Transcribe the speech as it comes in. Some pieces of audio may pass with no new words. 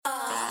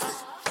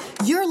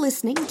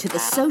listening to The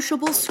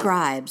Sociable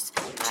Scribes,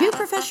 two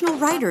professional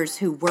writers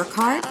who work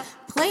hard,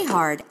 play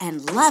hard,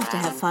 and love to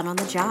have fun on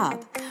the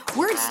job.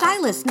 Word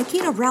stylist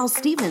Nikita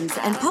Rowell-Stevens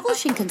and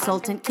publishing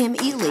consultant Kim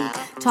Ely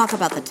talk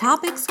about the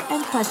topics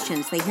and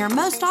questions they hear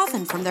most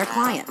often from their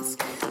clients.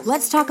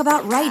 Let's talk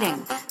about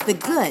writing, the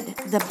good,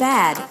 the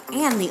bad,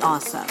 and the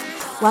awesome,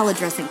 while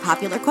addressing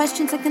popular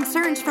questions and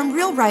concerns from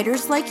real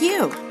writers like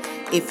you.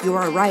 If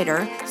you're a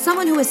writer,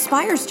 someone who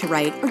aspires to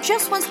write, or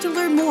just wants to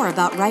learn more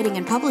about writing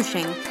and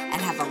publishing and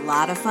have a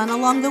lot of fun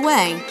along the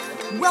way,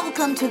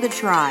 welcome to the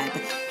tribe.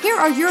 Here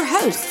are your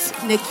hosts,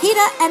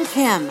 Nikita and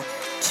Kim,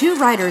 two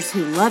writers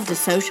who love to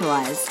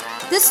socialize,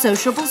 the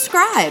Sociable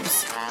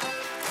Scribes.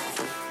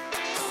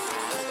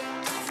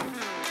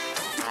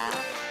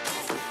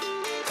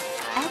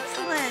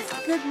 Excellent.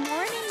 Good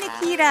morning,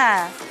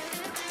 Nikita.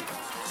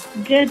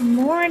 Good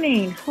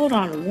morning. Hold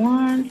on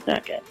one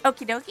second.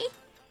 Okie dokie.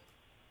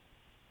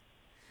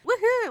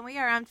 Woohoo! We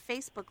are on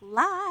Facebook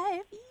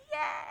Live.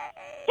 Yay!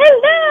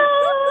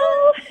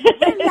 Hello!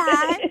 We're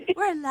live.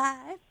 We're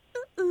live.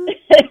 Ooh.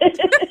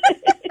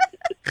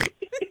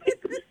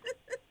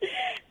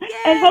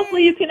 And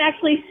hopefully you can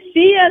actually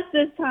see us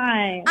this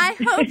time. I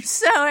hope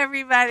so,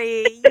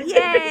 everybody.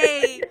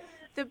 Yay!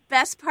 The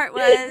best part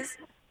was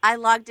I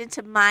logged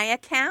into my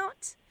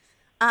account.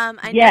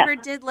 I never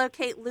did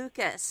locate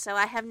Lucas, so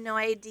I have no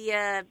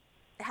idea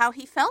how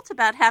he felt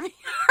about having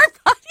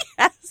our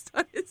podcast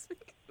on his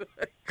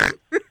Facebook.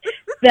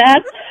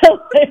 That's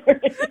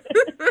hilarious.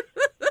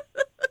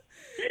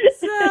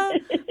 So,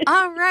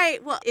 all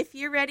right. Well, if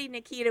you're ready,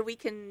 Nikita, we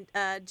can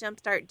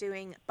jumpstart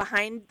doing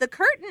Behind the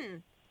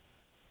Curtain.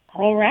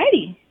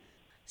 Alrighty.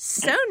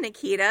 So,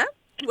 Nikita,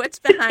 what's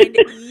behind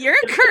your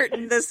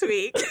curtain this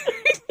week?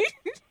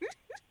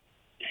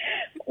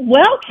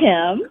 Well,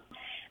 Kim,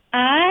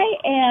 I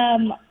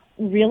am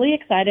really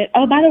excited.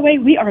 Oh, by the way,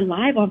 we are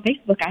live on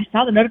Facebook. I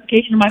saw the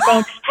notification on my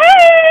phone. Hey!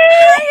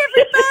 Hi,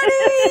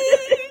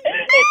 everybody!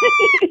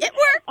 It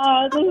worked!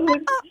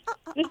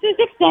 This is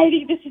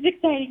exciting. This is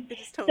exciting.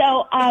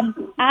 So,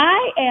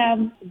 I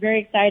am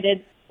very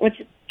excited.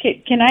 Which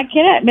can I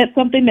admit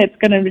something that's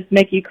going to just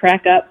make you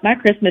crack up? My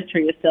Christmas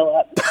tree is still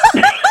up.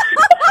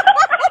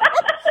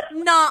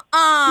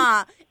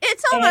 Nuh-uh.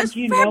 It's almost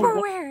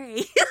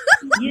February.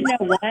 You know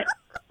what?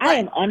 I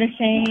am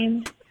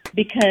unashamed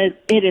because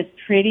it is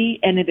pretty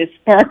and it is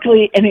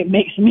sparkly and it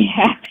makes me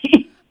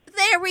happy.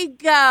 There we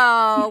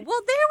go.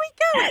 Well, there we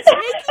go. It's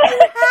making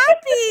you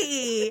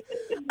happy.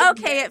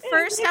 Okay, at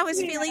first I was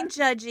feeling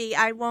judgy.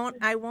 I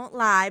won't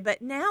lie,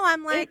 but now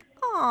I'm like,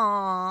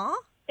 aw.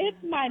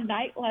 It's my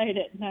nightlight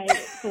at night.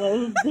 It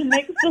glows. It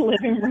makes the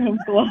living room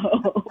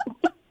glow.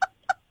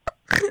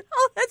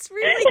 Oh, that's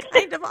really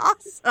kind of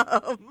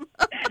awesome.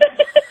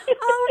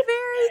 Oh,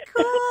 very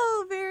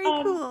cool. Very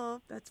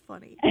cool. That's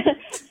funny.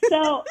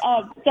 So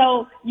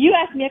you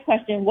asked me a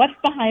question. What's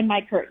behind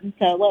my curtain?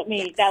 So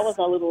that was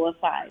a little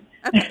aside.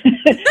 Okay.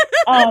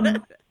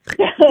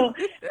 So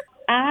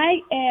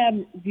I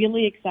am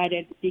really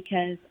excited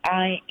because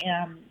I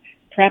am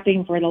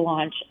prepping for the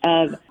launch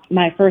of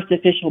my first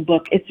official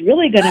book. It's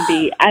really going to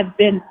be, I've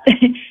been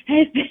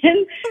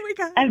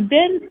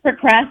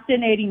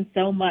procrastinating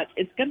so much.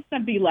 It's going to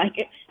be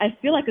like, I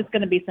feel like it's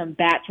going to be some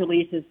batch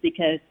releases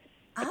because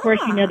of course,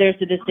 you know, there's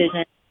the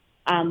decision,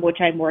 which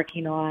I'm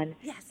working on.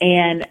 Yes.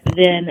 And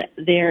then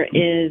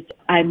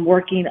I'm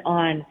working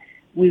on,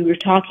 we were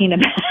talking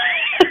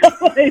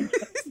about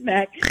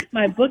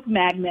my book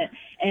magnet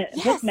and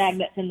book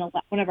magnets in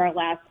one of our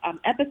last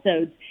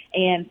episodes.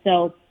 And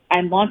so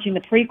I'm launching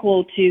the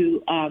prequel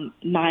to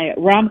my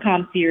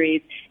rom-com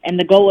series, and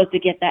the goal is to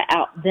get that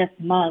out this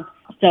month.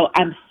 So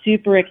I'm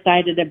super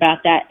excited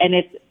about that,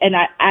 and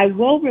I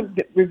will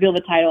reveal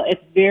the title.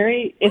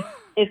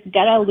 It's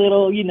got a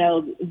little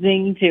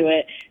zing to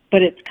it,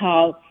 but it's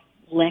called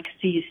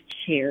Lexi's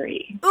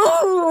Cherry.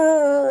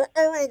 Oh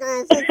my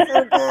gosh, that's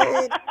so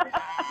good.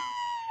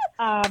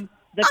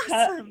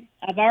 Awesome.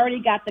 I've already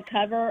got the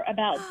cover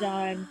about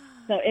done.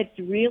 So it's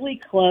really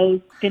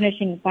close,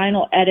 finishing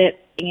final edits,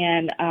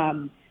 and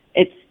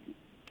it's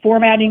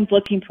formatting's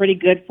looking pretty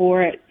good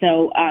for it.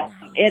 So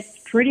It's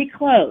pretty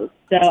close.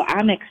 So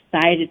I'm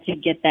excited to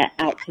get that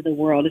out to the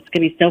world. It's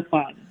going to be so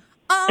fun.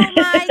 Oh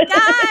my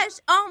gosh!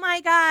 Oh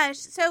my gosh!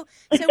 So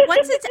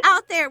once it's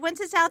out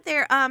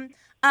there,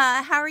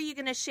 how are you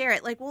going to share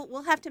it? Like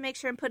we'll have to make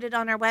sure and put it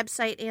on our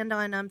website and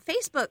on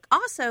Facebook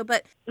also.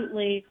 But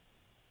absolutely.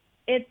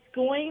 It's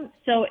going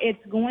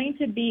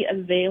to be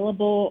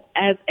available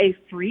as a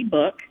free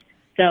book.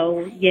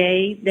 So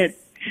yay, that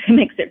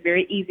makes it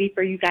very easy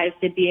for you guys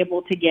to be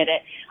able to get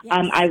it.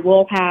 Yes. I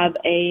will have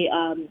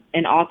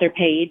an author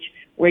page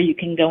where you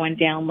can go and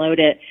download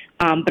it.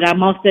 But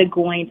I'm also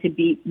going to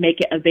make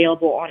it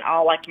available on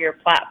all like your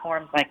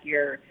platforms, like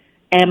your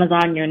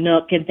Amazon, your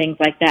Nook, and things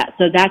like that.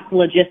 So that's the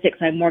logistics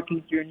I'm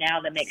working through now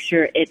to make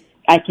sure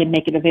I can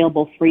make it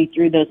available free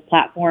through those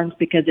platforms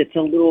because it's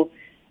a little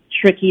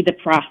tricky, the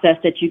process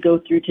that you go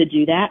through to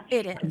do that.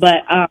 It is.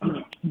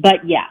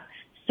 But yeah.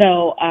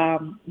 So,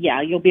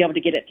 you'll be able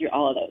to get it through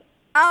all of those.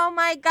 Oh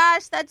my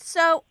gosh, that's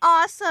so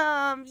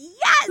awesome.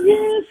 Yes!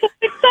 Yes,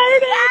 I'm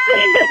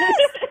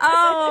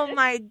Oh,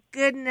 my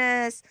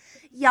goodness.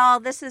 Y'all,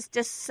 this is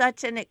just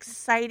such an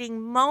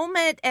exciting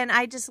moment, and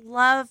I just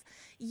love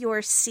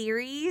your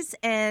series,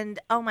 and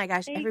oh my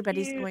gosh,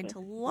 everybody's going to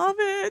love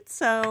it.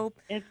 So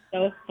it's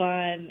so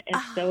fun.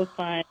 It's so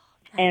fun.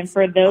 And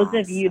for those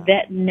of you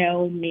that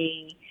know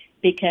me,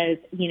 because,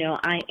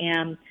 I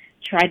am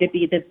try to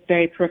be the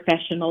very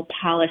professional,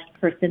 polished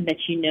person that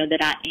you know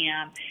that I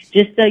am.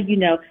 Just so you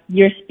know,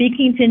 you're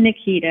speaking to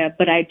Nikita,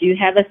 but I do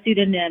have a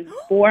pseudonym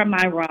for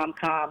my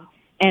rom-com,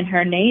 and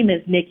her name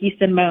is Nikki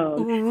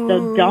Simone. Ooh.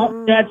 So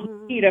don't judge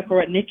Nikita for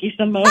what Nikki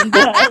Simone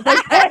does,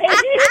 okay?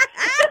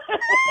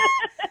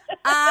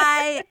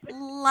 I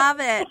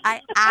love it.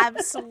 I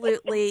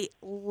absolutely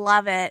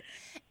love it.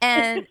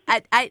 And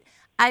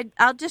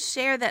I'll just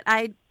share that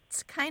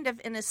it's kind of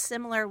in a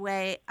similar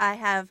way. I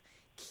have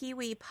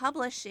Kiwi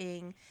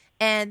Publishing,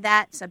 and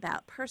that's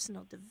about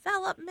personal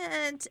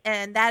development,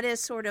 and that is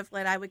sort of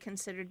what I would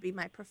consider to be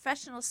my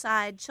professional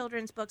side,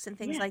 children's books and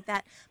things like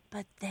that.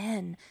 But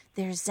then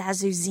there's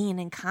Zazuzine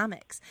and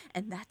comics,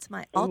 and that's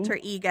my alter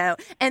ego.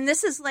 And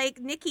this is like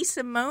Nikki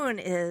Simone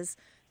is,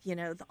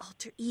 the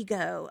alter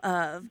ego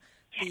of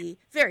the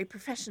very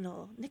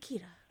professional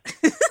Nikita.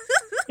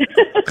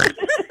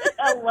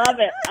 I love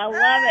it.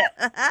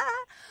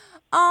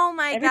 Oh,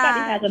 my God. Everybody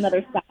has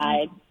another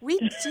side. We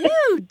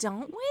do,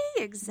 don't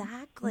we?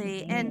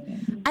 Exactly.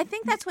 And I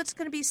think that's what's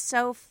going to be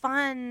so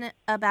fun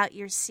about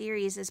your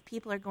series is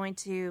people are going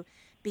to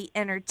be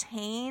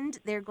entertained.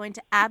 They're going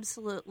to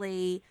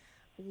absolutely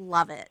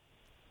love it.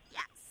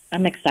 Yes.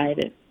 I'm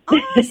excited.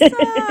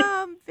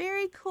 Awesome.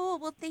 Very cool.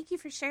 Well, thank you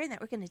for sharing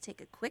that. We're going to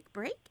take a quick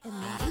break, and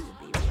then we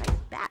will be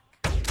right back.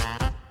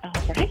 All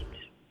right.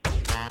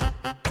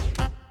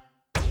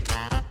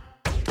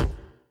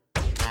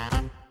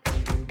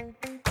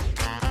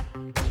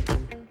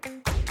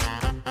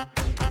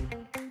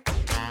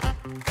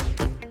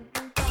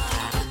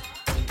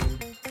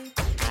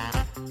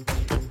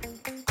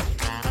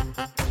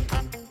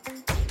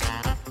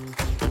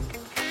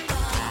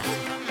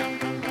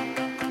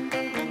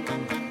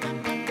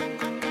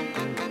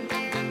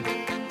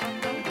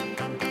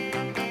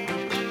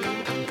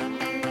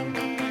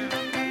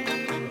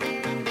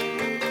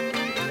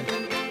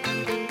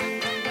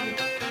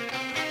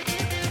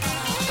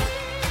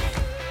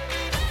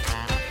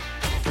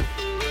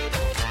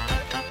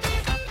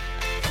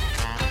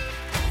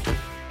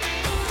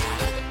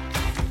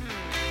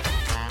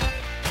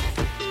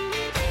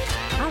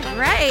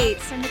 Right.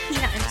 So,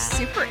 Nikita, I'm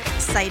super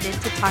excited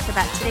to talk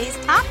about today's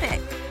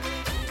topic.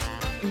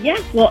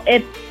 Yes. Well,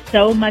 it's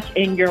so much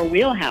in your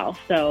wheelhouse.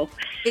 So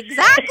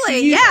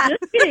exactly. Yeah.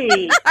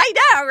 I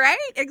know, right?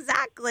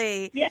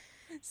 Exactly. Yeah.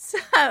 So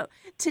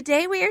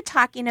today we are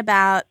talking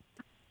about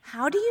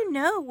how do you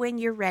know when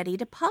you're ready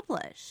to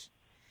publish?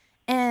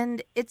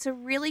 And it's a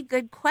really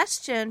good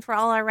question for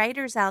all our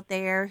writers out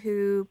there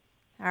who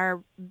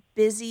are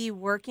busy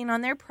working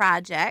on their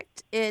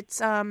project.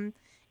 It's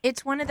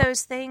one of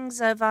those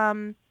things of,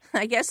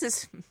 I guess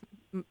it's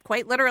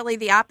quite literally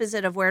the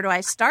opposite of where do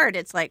I start?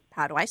 It's like,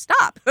 how do I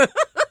stop?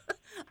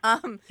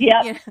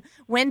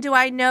 When do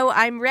I know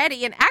I'm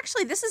ready? And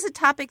actually, this is a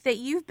topic that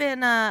you've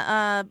been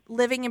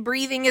living and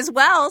breathing as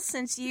well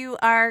since you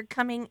are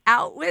coming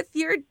out with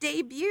your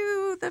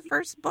debut, the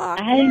first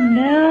book. I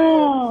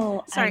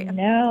know. Sorry, I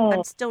know.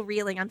 I'm still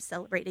reeling. I'm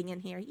celebrating in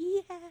here. Yeah.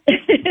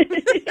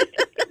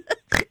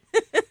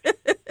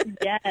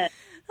 Yes.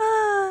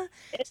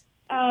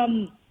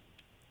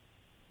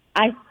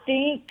 I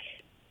think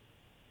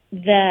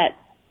that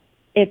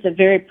it's a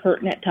very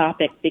pertinent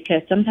topic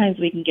because sometimes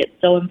we can get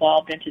so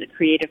involved into the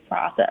creative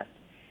process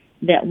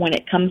that when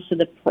it comes to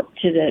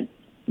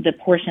the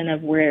portion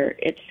of where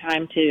it's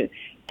time to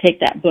take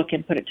that book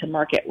and put it to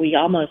market, we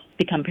almost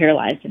become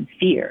paralyzed in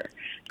fear.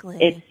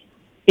 It's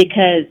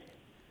because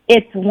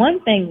it's one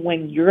thing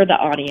when you're the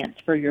audience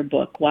for your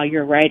book while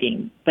you're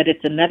writing, but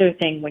it's another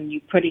thing when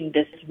you're putting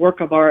this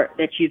work of art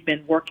that you've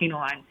been working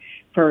on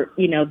for,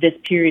 this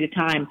period of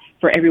time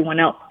for everyone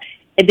else.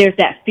 And there's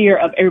that fear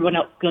of everyone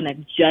else going to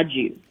judge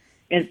you.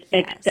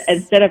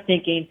 Instead of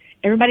thinking,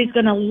 everybody's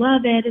going to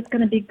love it, it's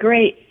going to be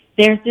great,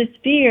 there's this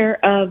fear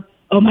of,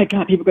 oh my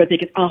God, people are going to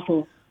think it's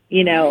awful,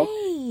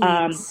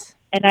 Right.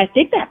 And I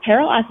think that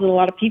paralyzes a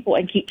lot of people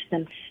and keeps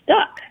them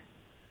stuck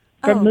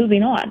from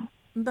moving on.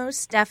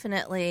 Most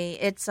definitely.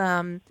 It's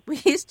we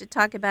used to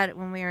talk about it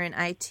when we were in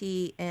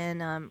IT,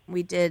 and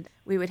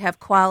we would have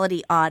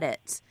quality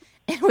audits,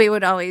 and we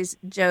would always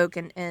joke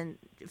and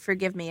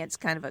forgive me, it's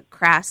kind of a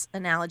crass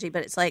analogy,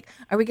 but it's like,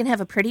 are we going to have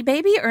a pretty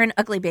baby or an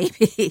ugly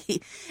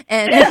baby?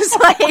 And it's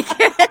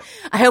like,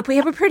 I hope we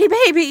have a pretty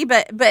baby,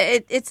 but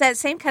it's that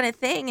same kind of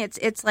thing.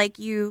 It's like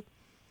you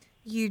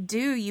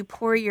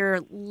pour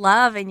your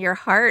love and your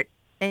heart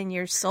and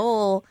your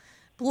soul,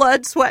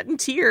 blood, sweat, and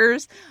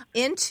tears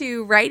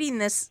into writing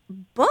this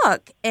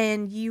book,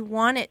 and you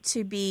want it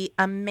to be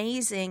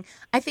amazing.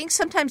 I think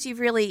sometimes you've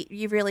really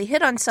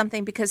hit on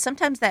something, because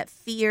sometimes that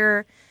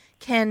fear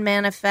can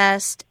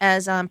manifest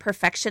as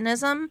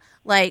perfectionism,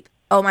 like,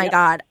 oh my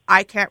God,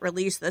 I can't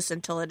release this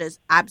until it is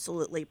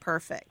absolutely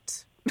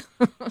perfect.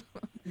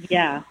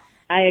 Yeah.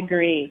 I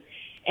agree.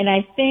 And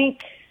I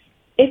think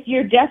if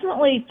you're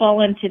definitely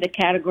fall into the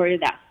category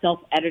of that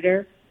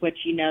self-editor, which,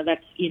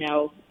 that's,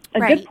 a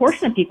good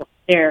portion of people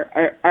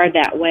there are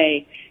that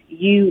way,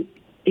 you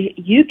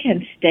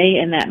can stay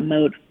in that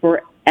mode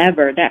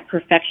forever, that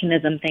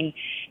perfectionism thing.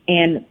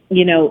 And,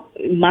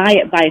 my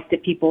advice to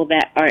people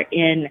that are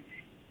in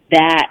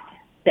that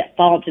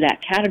fall into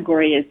that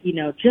category is,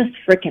 just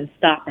frickin'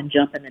 stop and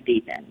jump in the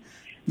deep end.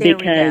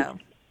 Because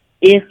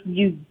if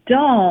you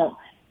don't,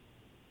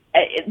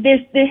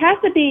 there has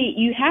to be,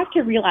 you have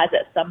to realize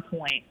at some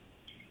point,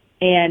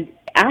 and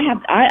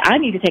I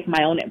need to take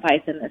my own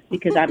advice in this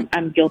because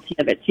I'm guilty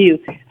of it too.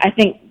 I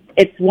think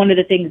it's one of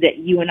the things that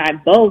you and I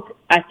both,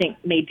 I think,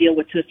 may deal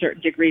with to a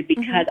certain degree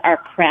because our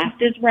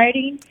craft is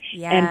writing.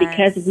 Yes. And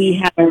because we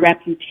have a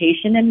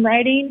reputation in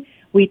writing,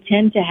 we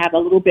tend to have a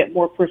little bit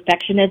more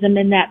perfectionism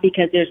in that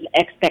because there's an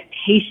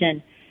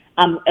expectation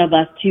of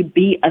us to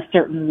be a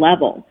certain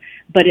level.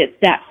 But it's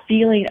that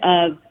feeling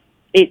of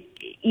it,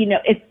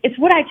 it's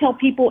what I tell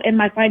people in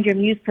my Find Your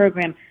Muse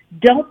program.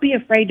 Don't be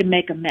afraid to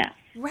make a mess.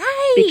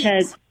 Right.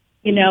 Because,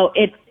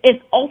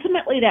 it's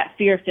ultimately that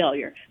fear of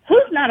failure.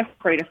 Who's not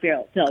afraid of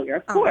failure?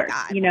 Of course.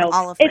 God, we're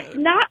all afraid. It's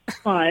not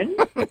fun.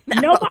 No.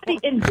 Nobody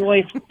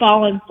enjoys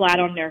falling flat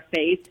on their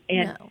face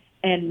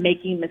and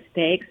making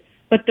mistakes.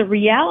 But the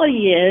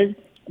reality is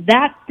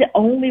that's the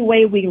only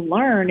way we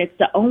learn. It's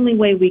the only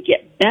way we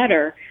get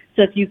better.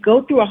 So if you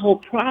go through a whole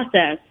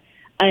process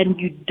and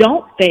you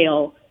don't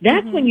fail,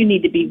 that's when you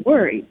need to be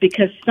worried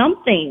because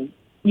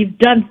you've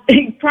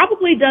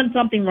probably done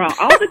something wrong.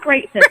 All the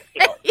greats have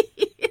failed,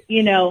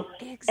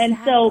 Exactly. And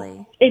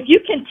so if you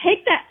can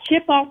take that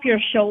chip off your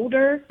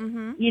shoulder,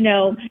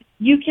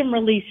 you can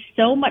release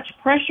so much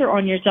pressure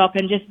on yourself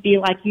and just be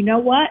like, you know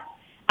what?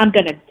 I'm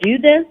going to do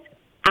this.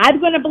 I'm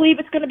going to believe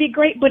it's going to be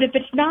great, but if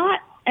it's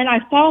not and I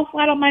fall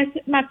flat on my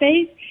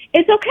face,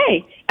 it's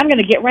okay. I'm going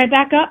to get right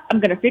back up. I'm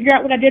going to figure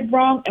out what I did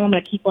wrong, and I'm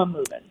going to keep on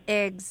moving.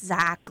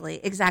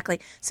 Exactly.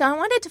 So I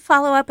wanted to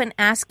follow up and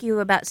ask you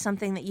about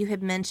something that you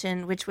had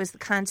mentioned, which was the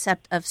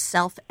concept of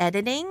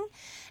self-editing.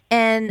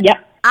 And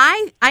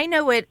I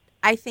know what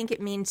I think it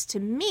means to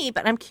me,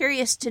 but I'm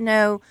curious to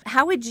know,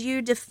 how would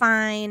you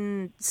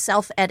define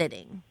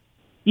self-editing?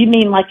 You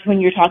mean like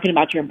when you're talking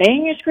about your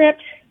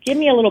manuscript? Give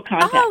me a little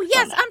context. Oh,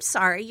 yes. I'm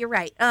sorry. You're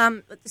right.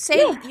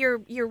 Say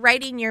you're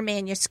writing your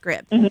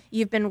manuscript. Mm-hmm.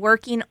 You've been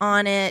working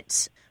on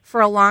it for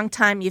a long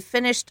time. You've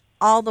finished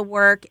all the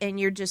work, and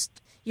you're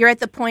at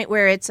the point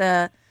where it's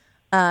a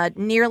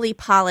nearly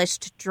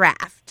polished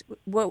draft.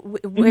 What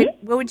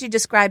would you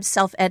describe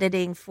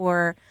self-editing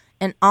for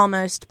an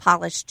almost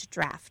polished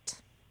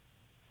draft?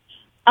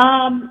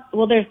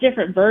 Well, there's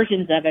different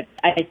versions of it.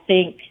 I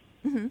think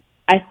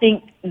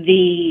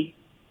the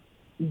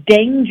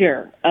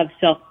danger of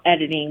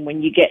self-editing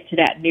when you get to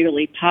that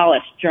nearly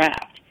polished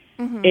draft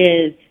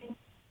is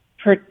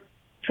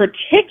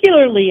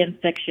particularly in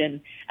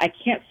fiction. I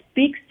can't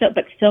speak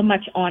so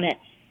much on it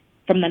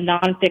from the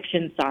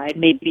nonfiction side.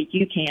 Maybe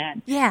you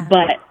can. Yeah.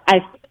 But I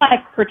feel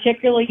like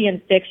particularly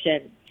in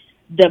fiction,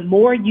 the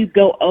more you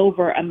go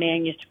over a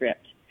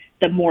manuscript,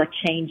 the more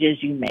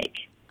changes you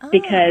make.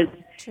 Because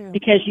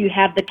you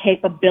have the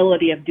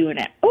capability of doing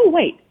it. Oh,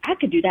 wait, I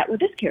could do that with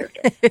this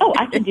character. Oh,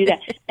 I can do that.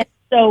 And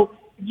so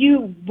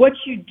what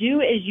you do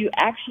is you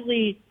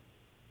actually,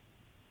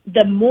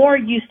 the more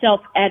you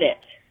self-edit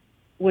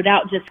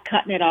without just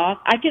cutting it off,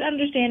 I can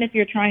understand if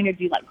you're trying to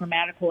do like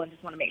grammatical and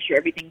just want to make sure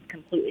everything's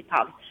completely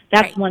polished.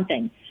 That's one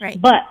thing.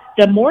 Right. But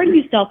the more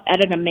you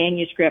self-edit a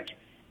manuscript,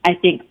 I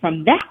think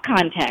from that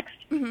context,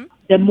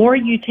 the more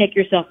you take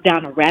yourself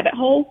down a rabbit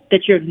hole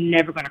that you're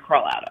never going to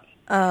crawl out of.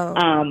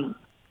 Oh.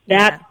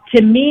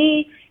 To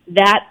me,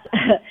 that's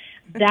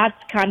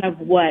kind of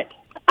what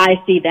I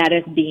see that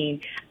as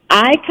being.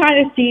 I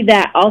kind of see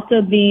that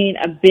also being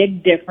a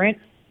big difference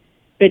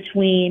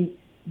between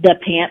the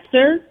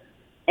pantser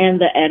and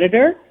the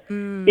editor,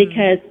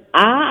 because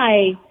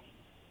I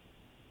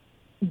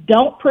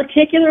don't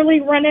particularly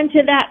run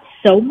into that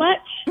so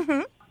much.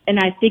 And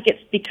I think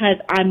it's because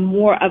I'm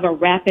more of a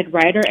rapid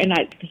writer, and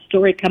the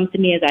story comes to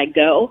me as I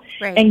go.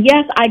 Right. And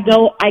yes, I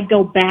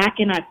go back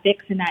and I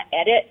fix and I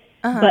edit,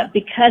 but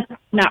because I'm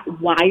not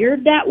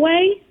wired that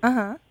way,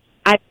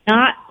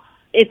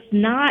 it's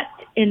not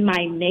in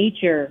my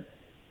nature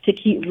to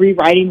keep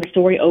rewriting the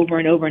story over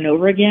and over and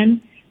over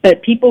again.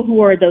 But people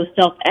who are those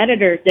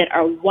self-editors that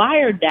are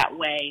wired that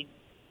way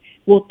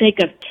will think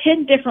of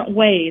 10 different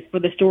ways for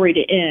the story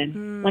to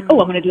end. Like, oh,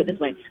 I'm going to do it this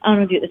way. I'm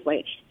going to do it this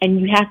way. And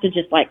you have to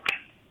just like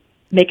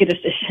make a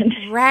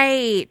decision.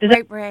 Right.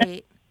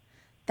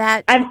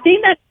 I've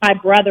seen that with my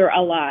brother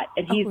a lot,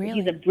 and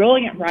he's a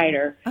brilliant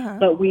writer,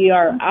 but we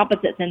are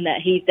opposites in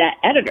that he's that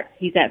editor.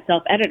 He's that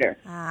self-editor.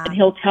 And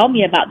he'll tell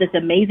me about this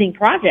amazing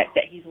project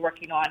that he's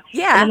working on.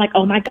 Yeah. And I'm like,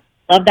 oh my God,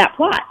 I love that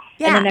plot.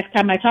 Yeah. And the next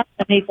time I talk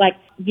to him, he's like,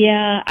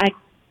 yeah,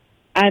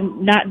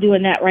 I'm not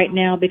doing that right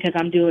now because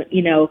I'm doing,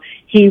 he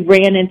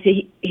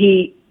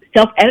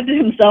self-edited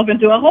himself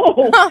into a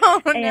hole.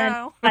 Oh, and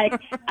no. like,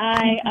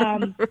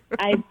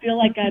 I feel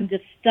like I'm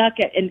just stuck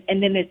and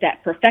then there's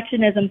that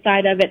perfectionism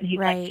side of it. And he's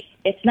like,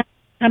 it's not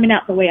coming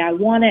out the way I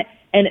want it.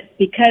 And it's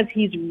because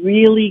he's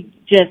really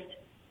just,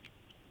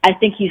 I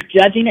think he's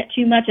judging it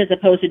too much as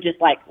opposed to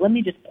just like, let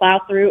me just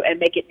plow through and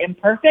make it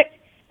imperfect,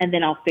 and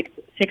then I'll fix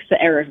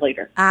the errors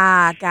later.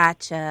 Ah,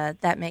 gotcha.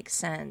 That makes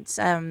sense.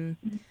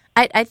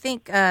 I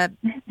think,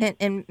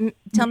 and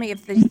tell me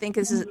if you think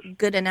this is a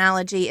good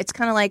analogy. It's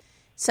kind of like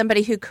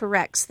somebody who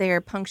corrects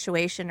their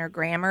punctuation or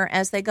grammar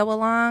as they go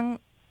along.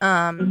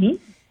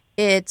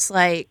 It's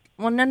like,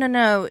 well,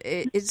 no.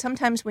 It's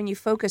sometimes when you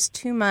focus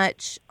too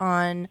much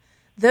on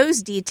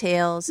those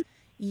details,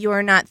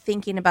 you're not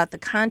thinking about the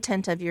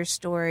content of your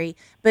story.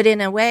 But in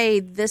a way,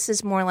 this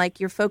is more like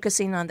you're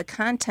focusing on the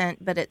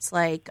content, but it's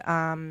like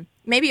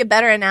maybe a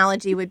better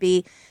analogy would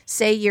be,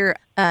 say you're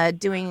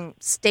doing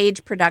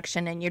stage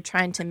production and you're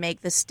trying to make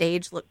the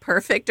stage look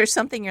perfect or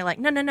something. You're like,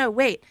 no,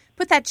 wait,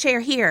 put that chair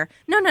here.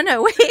 No,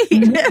 wait.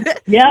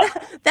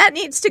 That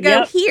needs to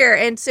go here.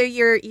 And so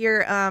you're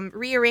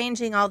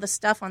rearranging all the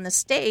stuff on the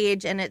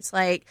stage, and it's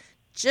like,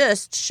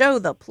 just show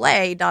the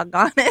play,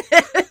 doggone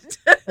it.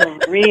 For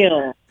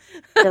real,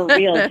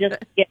 just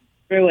get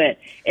through it.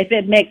 If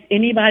it makes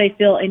anybody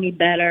feel any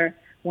better,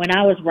 when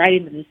I was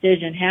writing the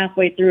decision,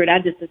 halfway through it, I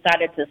just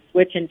decided to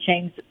switch and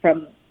change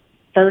from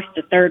first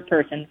to third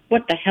person.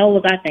 What the hell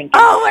was I thinking?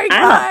 Oh, my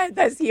God,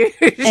 that's huge.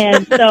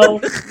 And so,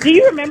 do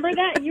you remember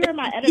that? You were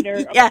my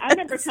editor. Yes. I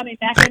remember coming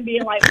back and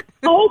being like,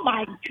 oh,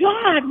 my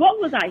God, what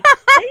was I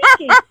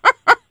thinking?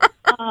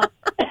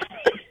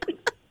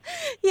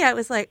 Yeah, it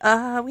was like,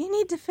 we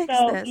need to fix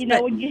this. You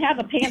know, when you have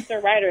a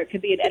pantser writer, it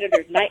could be an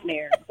editor's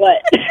nightmare.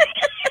 But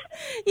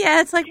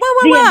yeah, it's like,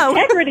 whoa. The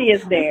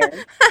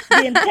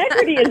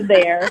integrity is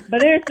there.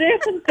 But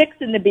there's some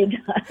fixing to be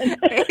done.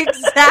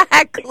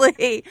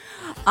 Exactly.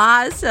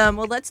 Awesome.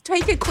 Well, let's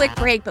take a quick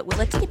break, but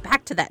let's get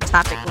back to that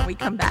topic when we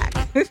come back.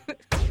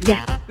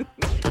 Yeah.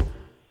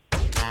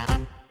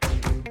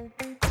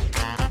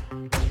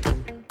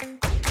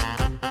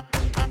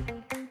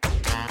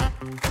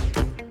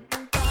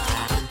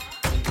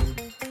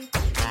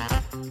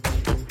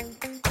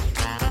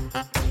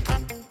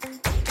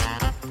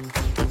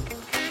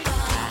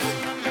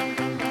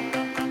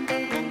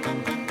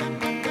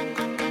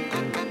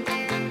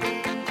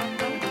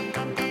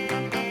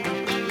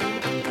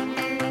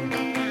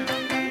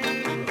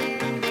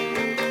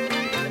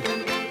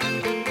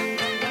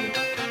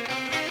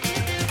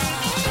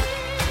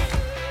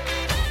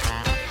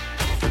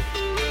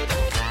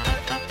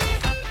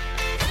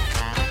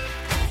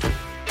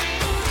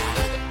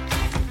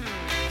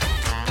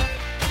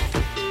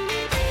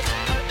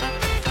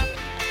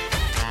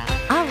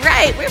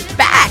 We're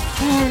back.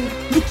 And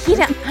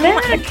Nikita,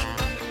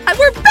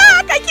 we're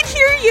back. I can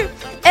hear you.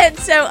 And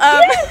so,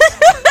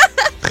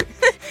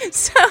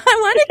 so I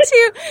wanted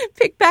to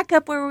pick back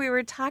up where we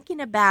were talking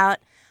about,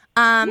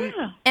 and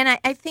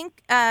I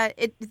think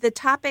the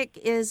topic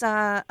is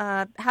how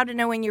to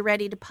know when you're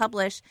ready to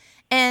publish.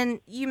 And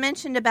you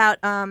mentioned about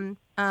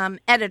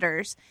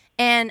editors,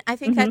 and I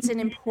think that's an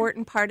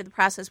important part of the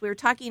process. We were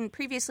talking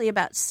previously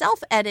about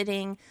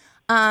self-editing,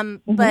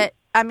 but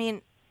I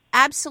mean,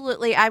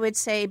 absolutely, I would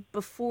say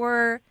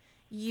before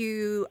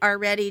you are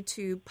ready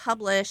to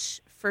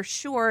publish, for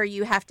sure,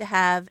 you have to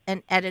have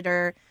an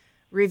editor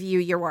review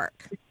your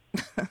work.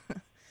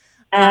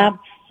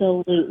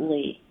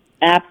 Absolutely.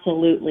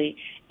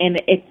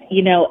 And it's,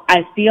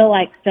 I feel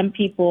like some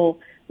people,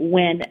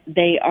 when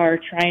they are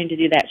trying to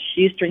do that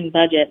shoestring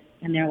budget,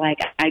 and they're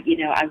like, I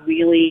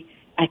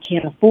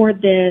can't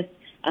afford this.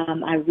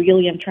 I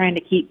really am trying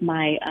to keep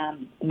my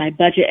my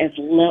budget as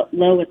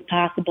low as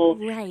possible.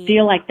 Right.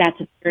 Feel like that's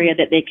an area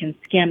that they can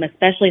skim,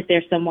 especially if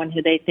there's someone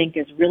who they think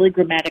is really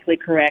grammatically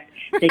correct.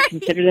 They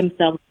consider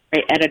themselves a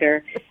great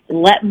editor.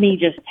 Let me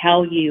just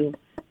tell you,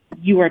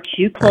 you are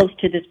too close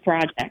to this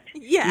project.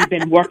 Yeah. You've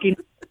been working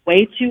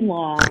way too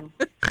long.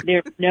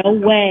 There's no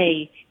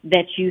way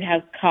that you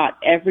have caught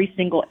every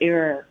single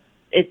error.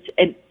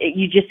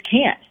 You just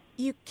can't.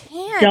 You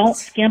can't. Don't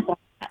skimp on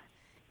that.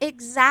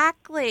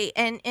 Exactly.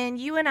 And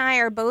you and I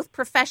are both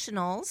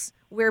professionals.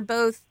 We're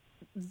both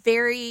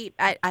very,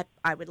 I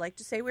would like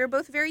to say we're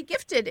both very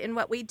gifted in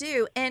what we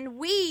do. And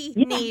we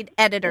need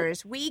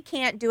editors. We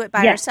can't do it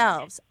by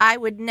ourselves. I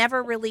would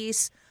never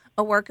release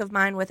a work of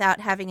mine without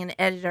having an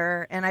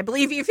editor. And I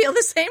believe you feel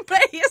the same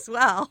way as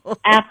well.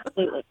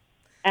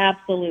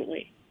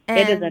 Absolutely.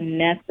 It is a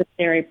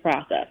necessary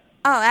process.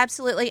 Oh,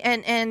 absolutely.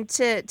 And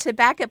to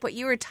back up what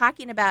you were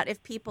talking about,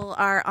 if people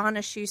are on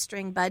a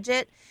shoestring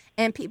budget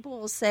and people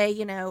will say,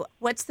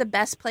 what's the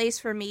best place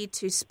for me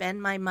to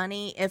spend my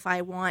money if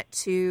I want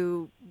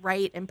to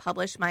write and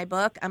publish my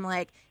book? I'm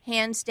like,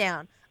 hands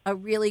down, a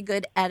really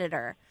good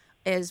editor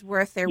is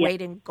worth their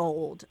weight in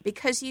gold,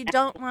 because you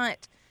don't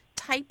want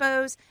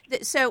typos.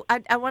 So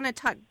I want to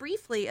talk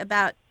briefly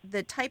about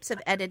the types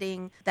of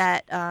editing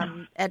that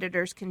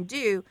editors can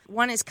do.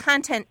 One is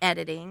content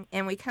editing,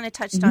 and we kind of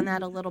touched on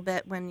that a little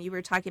bit when you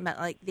were talking about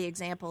like the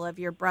example of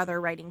your brother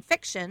writing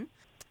fiction,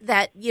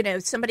 that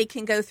somebody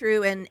can go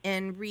through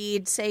and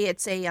read, say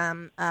it's a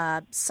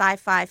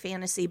sci-fi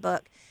fantasy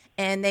book,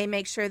 and they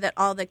make sure that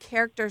all the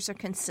characters are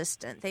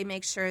consistent. They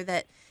make sure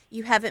that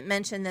you haven't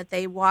mentioned that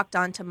they walked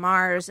onto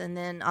Mars and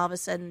then all of a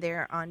sudden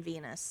they're on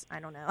Venus. I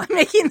don't know. I'm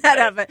making that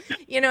up, but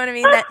you know what I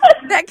mean?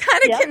 That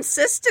kind of Yep.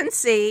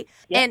 consistency.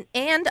 Yep.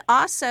 And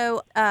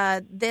also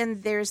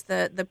then there's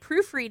the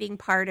proofreading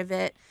part of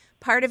it.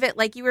 Part of it,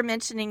 like you were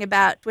mentioning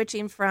about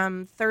switching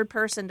from third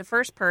person to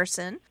first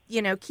person,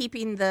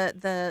 keeping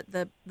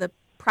the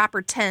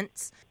proper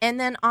tense. And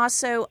then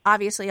also,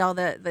 obviously, all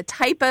the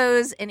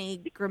typos,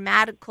 any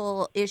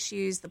grammatical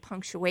issues, the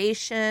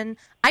punctuation.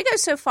 I go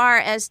so far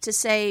as to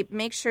say,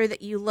 make sure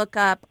that you look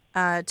up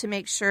to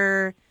make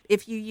sure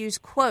if you use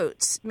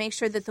quotes, make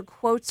sure that the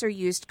quotes are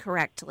used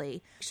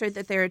correctly, make sure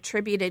that they're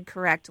attributed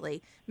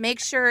correctly. Make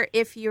sure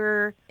if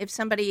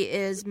somebody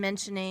is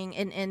mentioning,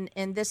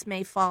 and this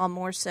may fall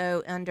more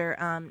so under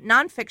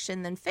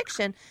nonfiction than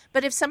fiction,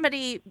 but if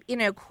somebody,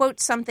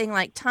 quotes something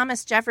like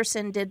Thomas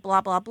Jefferson did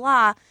blah, blah,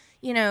 blah,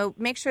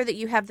 make sure that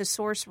you have the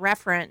source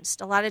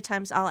referenced. A lot of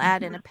times I'll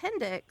add an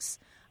appendix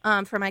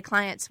for my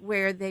clients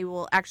where they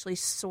will actually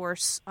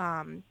source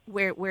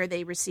where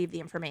they receive the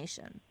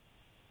information.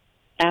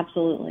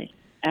 Absolutely.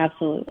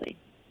 Absolutely.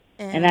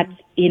 And that's,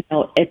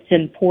 it's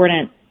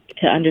important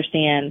to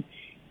understand.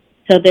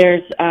 So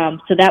there's,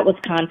 so that was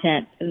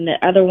content. And the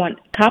other one,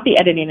 copy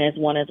editing is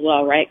one as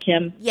well, right,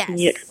 Kim? Yes. Can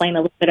you explain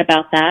a little bit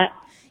about that?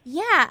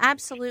 Yeah,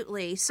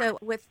 absolutely. So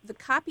with the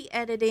copy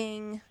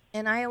editing,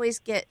 and I always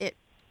get it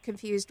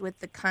confused with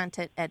the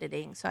content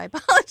editing, so I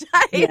apologize.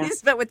 Yeah.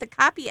 But with the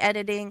copy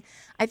editing,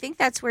 I think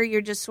that's where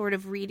you're just sort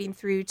of reading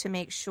through to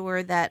make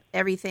sure that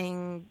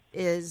everything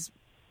is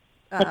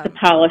That's the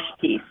polished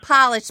piece.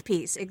 Polished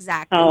piece,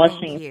 exactly.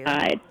 Polishing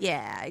side.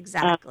 Yeah,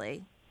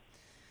 exactly.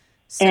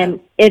 And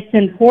it's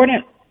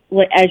important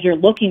as you're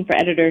looking for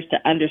editors to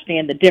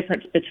understand the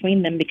difference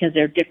between them because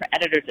there are different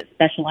editors that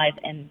specialize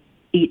in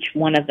each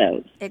one of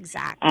those.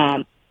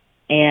 Exactly.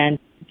 And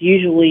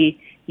usually,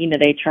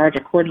 they charge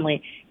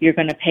accordingly. You're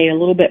going to pay a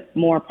little bit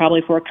more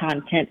probably for a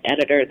content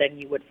editor than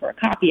you would for a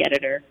copy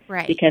editor.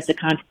 Right. Because the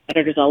content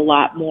editor is a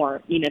lot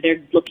more,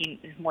 they're looking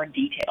at more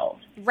details.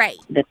 Right.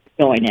 That's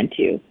going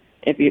into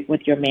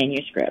with your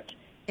manuscript.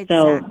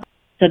 Exactly.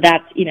 So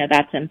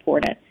that's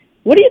important.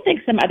 What do you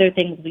think some other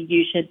things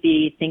you should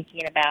be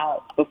thinking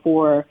about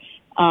before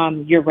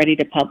you're ready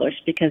to publish?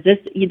 Because this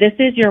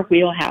is your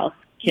wheelhouse,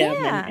 Kim,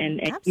 yeah,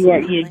 and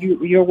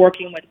absolutely. you're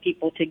working with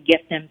people to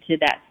get them to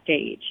that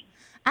stage.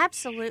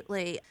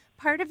 Absolutely.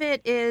 Part of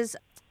it is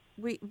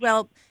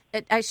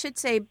I should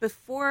say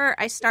before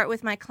I start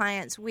with my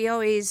clients, we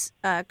always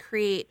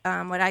create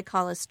what I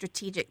call a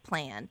strategic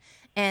plan.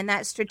 And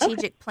that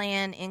strategic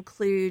plan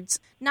includes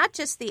not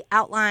just the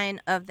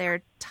outline of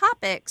their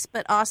topics,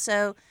 but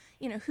also,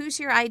 who's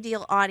your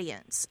ideal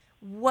audience?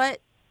 What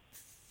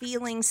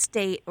feeling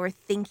state or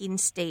thinking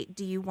state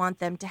do you want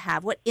them to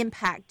have? What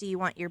impact do you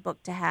want your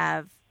book to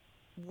have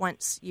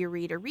once your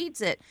reader reads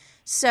it?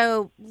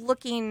 So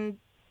looking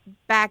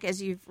back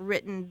as you've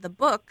written the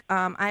book,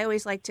 I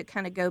always like to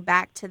kind of go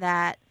back to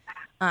that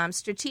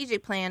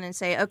strategic plan and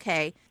say,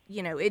 okay,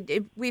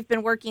 we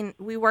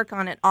work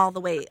on it all the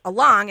way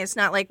along. It's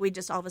not like we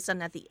just all of a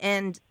sudden at the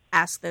end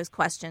ask those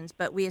questions,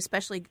 but we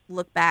especially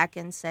look back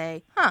and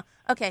say,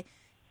 okay,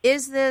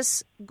 is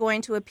this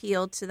going to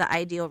appeal to the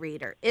ideal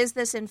reader? Is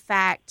this, in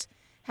fact,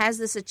 has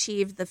this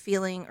achieved the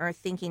feeling or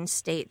thinking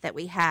state that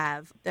we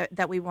have,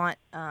 that we want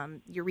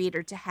your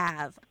reader to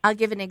have? I'll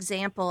give an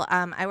example.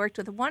 I worked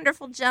with a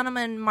wonderful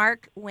gentleman,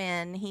 Mark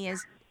Wynn. He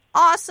is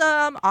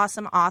awesome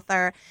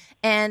author.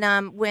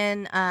 And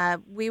when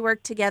we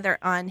worked together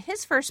on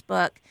his first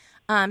book,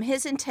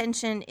 his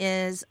intention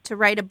is to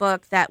write a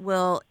book that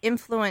will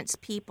influence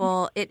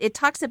people. It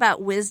talks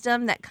about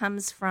wisdom that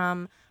comes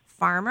from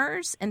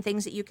farmers and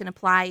things that you can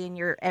apply in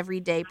your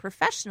everyday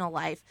professional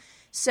life.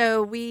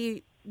 So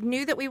we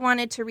knew that we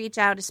wanted to reach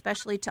out,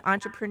 especially to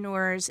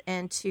entrepreneurs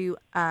and to,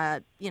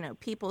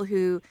 people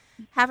who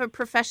have a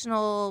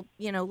professional,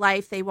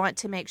 life. They want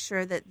to make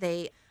sure that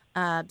they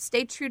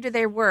stay true to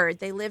their word.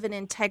 They live in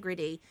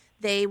integrity.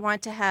 They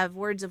want to have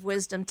words of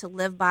wisdom to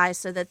live by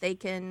so that they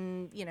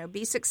can,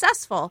 be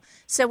successful.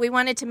 So we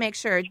wanted to make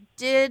sure,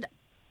 did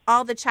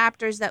all the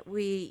chapters that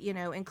we,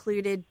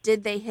 included,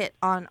 did they hit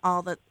on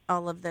all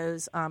of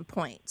those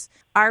points?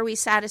 Are we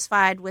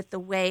satisfied with the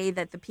way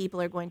that the people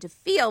are going to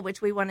feel,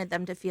 which we wanted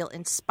them to feel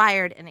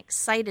inspired and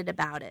excited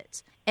about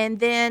it? And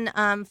then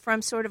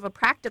from sort of a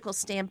practical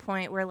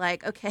standpoint, we're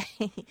like,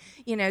 okay,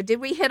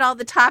 did we hit all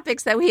the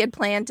topics that we had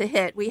planned to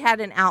hit? We had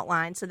an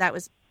outline, so that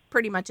was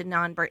pretty much a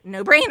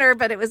no-brainer,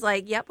 but it was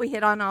like, yep, we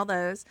hit on all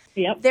those.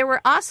 Yep. There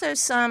were also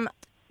some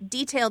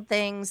detailed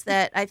things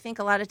that I think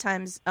a lot of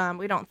times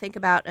we don't think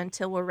about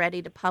until we're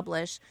ready to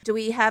publish. Do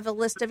we have a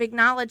list of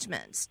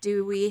acknowledgments?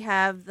 Do we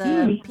have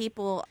the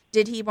people?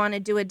 Did he want to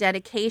do a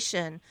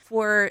dedication?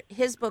 For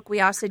his book, we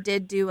also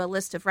did do a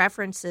list of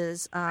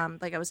references,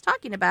 like I was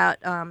talking about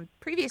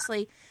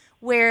previously,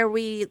 where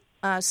we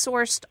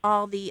sourced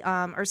all the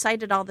or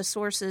cited all the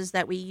sources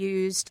that we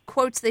used,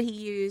 quotes that he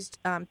used,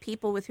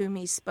 people with whom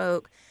he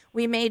spoke.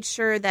 We made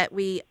sure that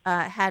we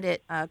had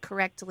it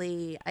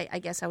correctly, I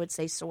guess I would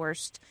say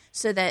sourced,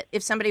 so that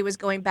if somebody was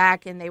going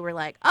back and they were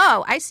like,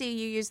 "Oh, I see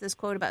you used this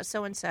quote about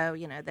so and so,"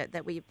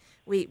 that we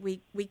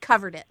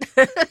covered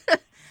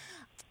it.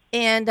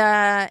 And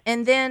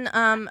then,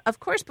 of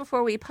course,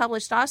 before we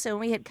published also, and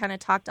we had kind of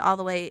talked all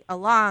the way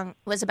along,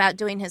 was about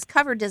doing his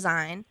cover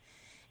design.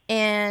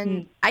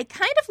 And I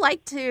kind of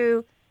like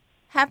to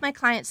have my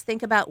clients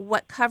think about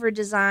what cover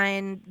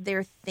design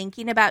they're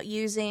thinking about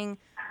using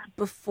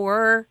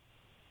before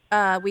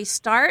we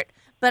start.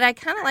 But I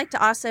kind of like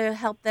to also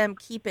help them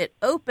keep it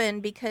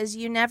open, because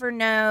you never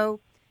know,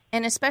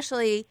 and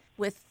especially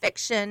with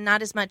fiction,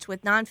 not as much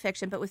with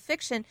nonfiction, but with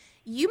fiction,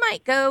 you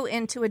might go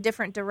into a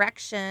different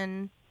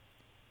direction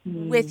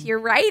with your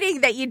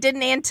writing that you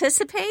didn't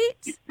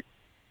anticipate.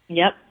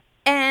 Yep.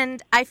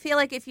 And I feel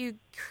like if you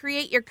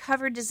create your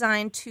cover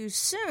design too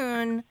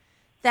soon,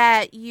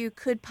 that you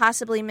could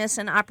possibly miss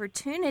an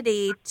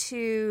opportunity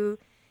to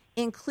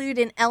include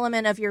an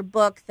element of your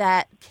book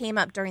that came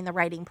up during the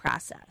writing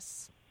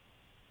process.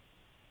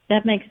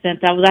 That makes sense.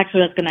 I was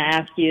actually just going to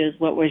ask you is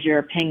what was your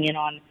opinion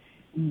on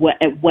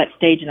at what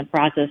stage in the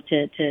process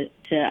to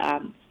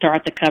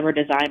start the cover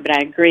design. But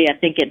I agree. I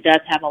think it does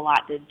have a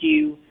lot to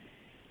do.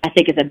 I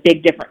think it's a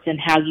big difference in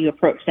how you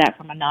approach that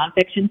from a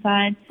nonfiction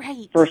side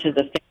versus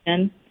a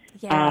fiction.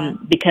 Yeah.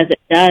 Because it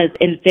does,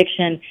 in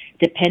fiction,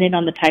 depending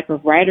on the type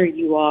of writer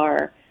you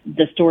are,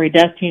 the story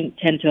does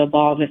tend to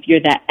evolve. If you're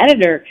the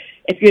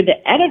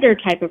editor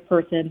type of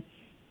person,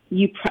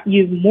 you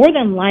more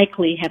than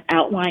likely have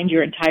outlined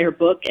your entire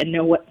book and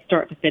know what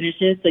start to finish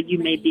is. So you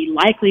may be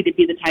likely to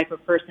be the type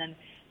of person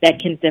that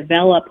can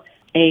develop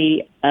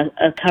a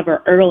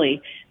cover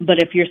early.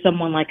 But if you're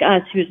someone like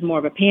us who's more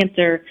of a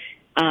pantser,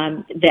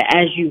 that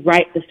as you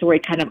write, the story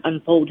kind of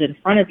unfolds in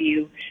front of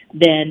you,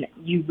 then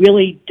you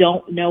really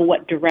don't know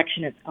what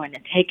direction it's going to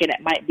take. And it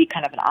might be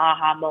kind of an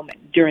aha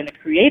moment during the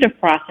creative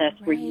process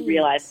where you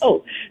realize,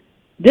 oh,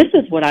 this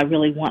is what I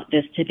really want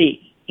this to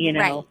be,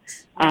 Right.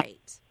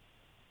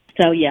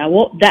 So yeah,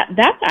 well,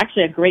 that's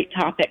actually a great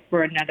topic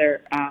for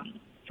another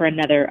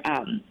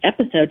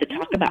episode to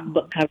talk about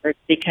book covers,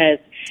 because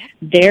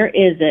there's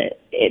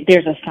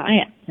a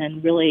science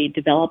in really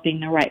developing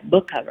the right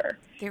book cover.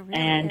 There really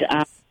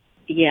is.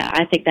 Yeah,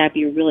 I think that'd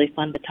be really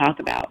fun to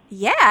talk about.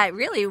 Yeah, it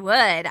really would.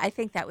 I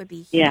think that would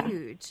be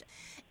huge.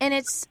 And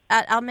it's,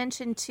 I'll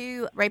mention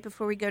too, right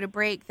before we go to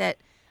break, that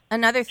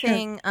another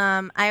thing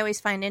I always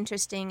find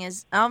interesting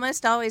is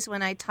almost always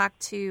when I talk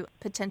to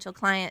potential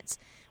clients,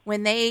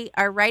 when they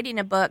are writing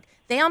a book,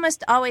 they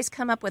almost always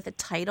come up with a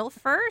title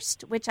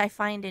first, which I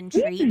find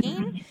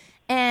intriguing.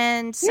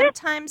 And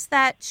sometimes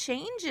that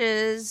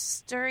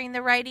changes during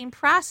the writing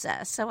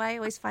process. So I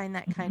always find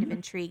that kind of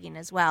intriguing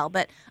as well.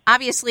 But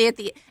obviously,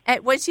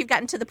 once you've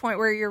gotten to the point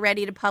where you're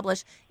ready to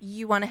publish,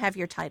 you want to have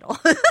your title.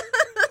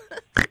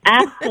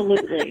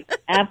 Absolutely.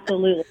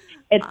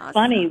 It's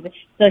funny.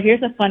 So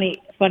here's a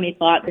funny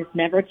thought. It's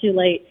never too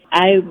late.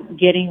 I'm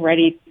getting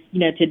ready,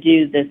 to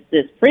do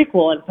this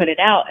prequel and put it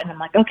out. And I'm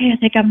like, okay, I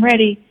think I'm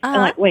ready. I'm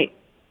like, wait,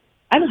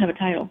 I don't have a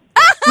title.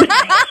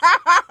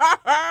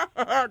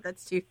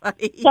 That's too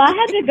funny. So I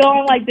had to go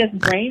on like this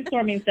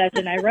brainstorming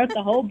session. I wrote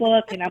the whole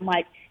book, and I'm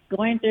like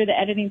going through the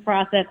editing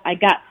process. I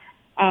got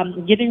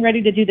getting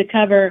ready to do the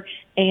cover,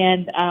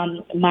 and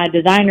my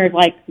designer's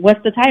like,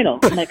 "What's the title?"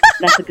 I'm like,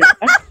 "That's a good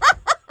question."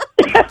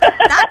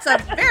 That's a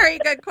very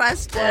good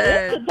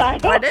question.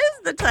 What is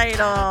the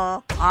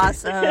title?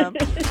 Awesome.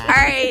 All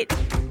right,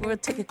 we'll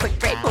take a quick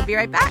break. We'll be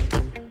right back.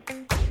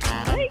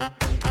 All right.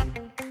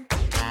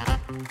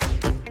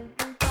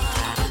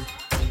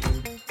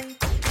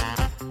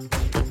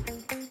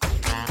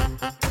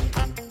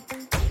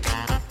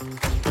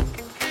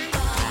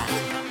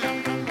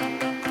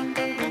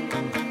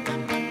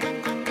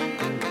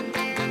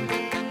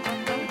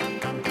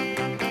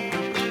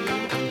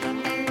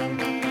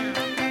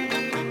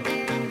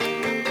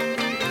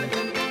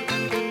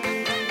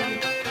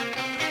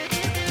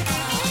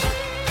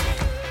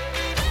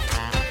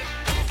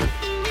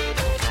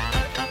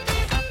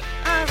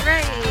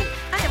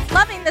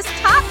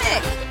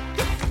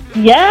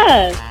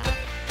 Yes.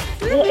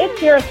 Well,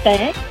 it's your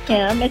thing,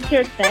 Kim. It's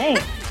your thing.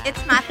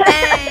 It's my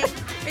thing.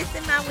 It's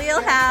in my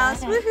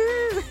wheelhouse.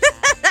 Woohoo.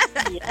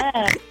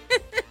 Yes.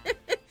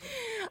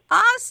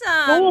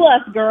 Awesome. Fool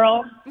us,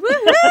 girl.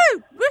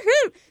 Woohoo.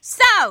 Woohoo.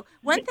 So,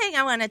 one thing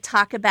I want to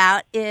talk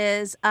about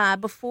is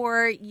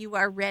before you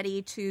are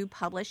ready to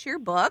publish your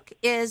book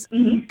is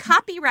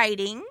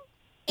copywriting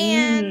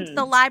and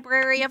the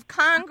Library of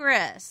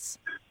Congress.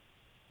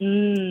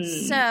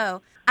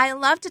 So, I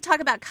love to talk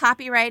about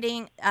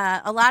copywriting.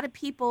 A lot of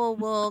people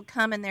will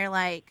come and they're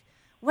like,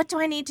 what do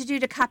I need to do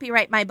to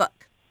copyright my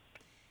book?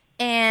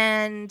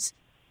 And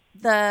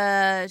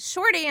the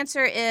short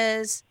answer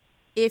is,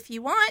 if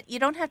you want, you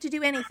don't have to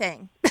do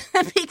anything.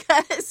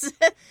 Because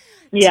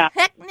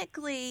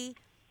technically,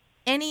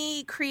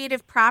 any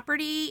creative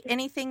property,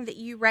 anything that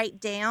you write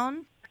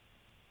down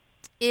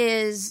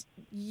is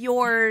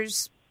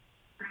yours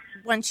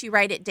once you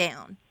write it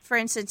down. For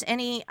instance,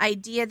 any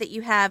idea that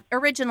you have,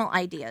 original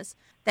ideas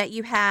that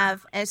you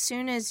have, as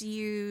soon as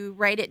you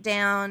write it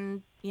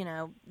down,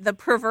 the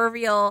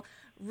proverbial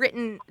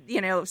written,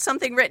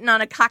 something written on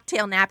a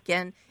cocktail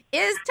napkin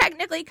is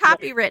technically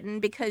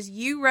copywritten because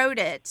you wrote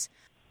it.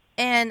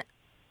 And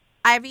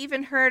I've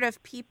even heard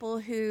of people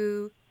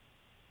who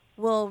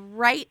will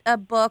write a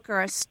book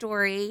or a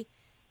story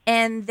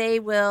and they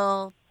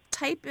will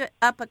type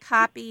up a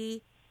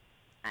copy.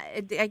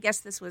 I guess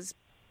this was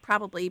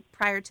probably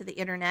prior to the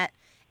internet,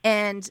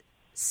 and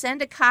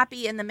send a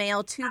copy in the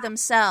mail to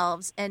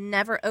themselves and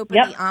never open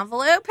the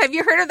envelope. Have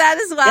you heard of that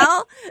as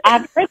well? Yep.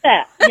 I've heard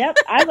that. Yep.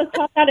 I was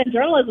taught that in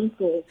journalism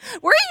school.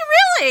 Were you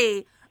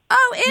really?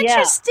 Oh,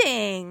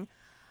 interesting.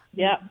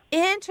 Yep.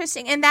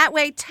 Interesting. And that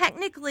way,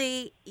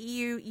 technically,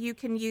 you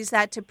can use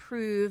that to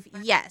prove,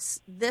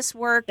 yes, this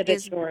work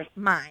is yours.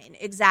 Mine.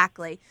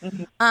 Exactly.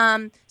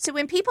 Mm-hmm. So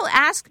when people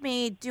ask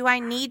me, do I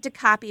need to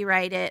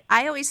copyright it?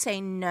 I always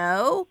say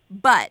no,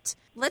 but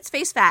let's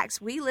face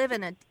facts. We live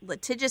in a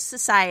litigious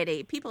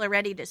society. People are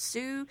ready to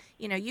sue.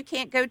 You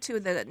can't go to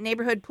the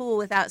neighborhood pool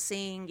without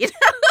seeing,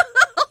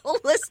 a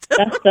list of...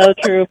 That's so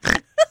true.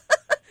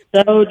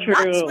 So true.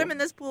 Not swim in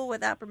this pool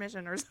without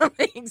permission or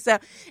something. So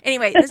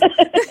anyway,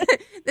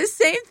 the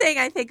same thing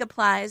I think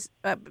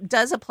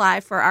does apply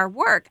for our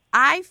work.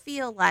 I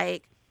feel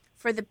like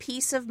for the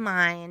peace of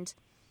mind,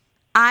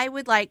 I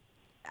would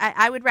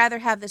rather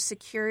have the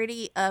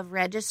security of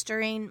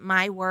registering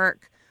my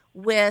work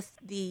with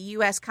the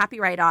U.S.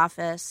 Copyright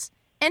Office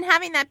and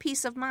having that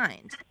peace of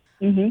mind.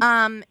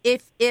 Mm-hmm.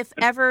 If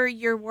ever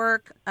your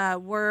work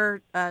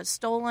were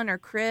stolen or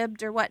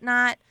cribbed or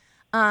whatnot,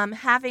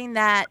 having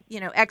that,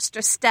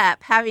 extra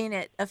step, having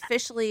it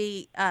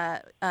officially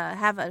have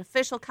an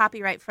official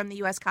copyright from the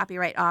U.S.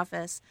 Copyright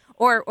Office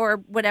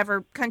or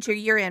whatever country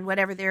you're in,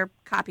 whatever their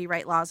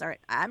copyright laws are.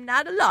 I'm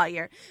not a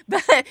lawyer,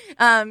 but,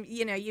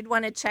 you'd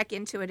want to check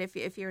into it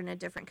if you're in a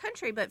different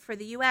country. But for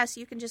the U.S.,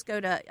 you can just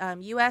go to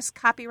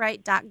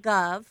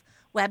uscopyright.gov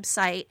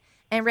website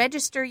and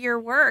register your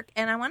work.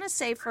 And I want to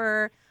say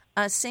for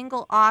a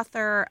single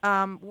author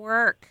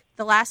work,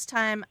 the last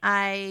time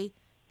I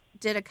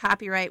did a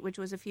copyright, which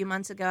was a few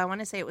months ago, I want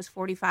to say it was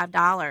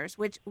 $45,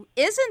 which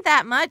isn't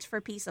that much for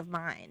peace of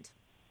mind.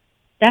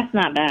 That's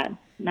not bad.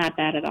 Not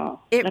bad at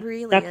all. That's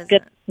isn't.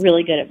 Good,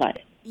 really good advice.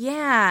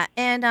 Yeah,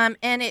 and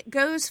it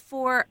goes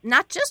for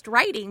not just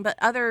writing, but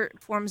other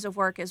forms of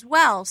work as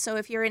well. So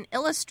if you're an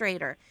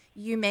illustrator,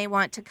 you may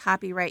want to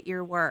copyright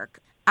your work.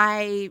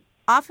 I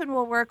often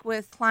will work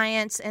with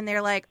clients, and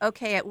they're like,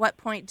 okay, at what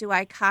point do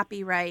I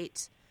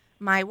copyright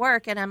my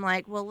work? And I'm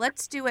like, well,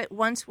 let's do it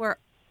once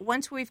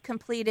we've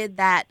completed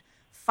that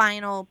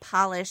final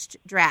polished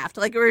draft,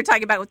 like we were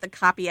talking about with the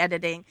copy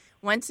editing.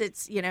 Once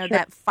it's, sure.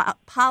 that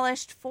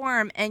polished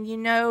form and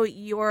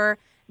you're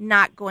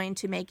not going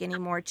to make any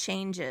more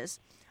changes.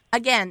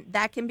 Again,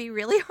 that can be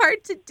really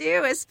hard to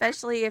do,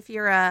 especially if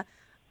you're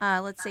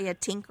let's say a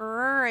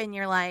tinkerer and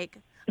you're like,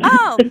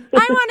 oh,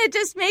 I want to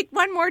just make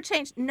one more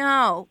change.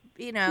 No,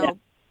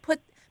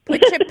 put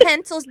your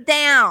pencils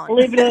down.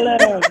 Leave it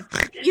alone.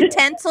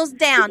 Utensils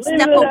down.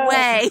 Step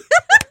away.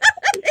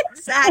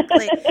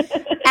 Exactly.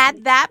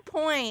 At that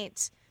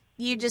point,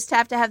 you just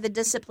have to have the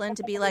discipline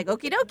to be like,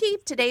 okie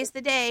dokie, today's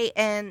the day,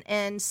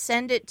 and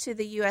send it to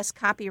the U.S.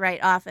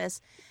 Copyright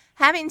Office.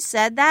 Having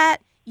said that,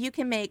 you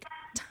can make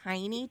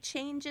tiny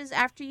changes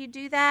after you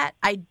do that.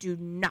 I do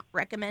not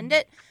recommend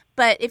it.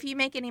 But if you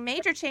make any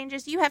major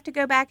changes, you have to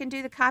go back and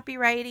do the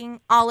copywriting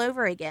all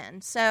over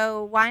again.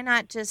 So why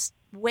not just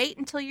wait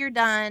until you're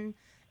done?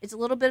 It's a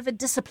little bit of a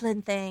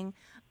discipline thing.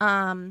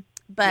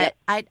 But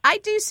yep. I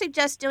do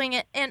suggest doing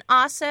it. And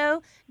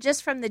also,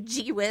 just from the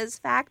gee whiz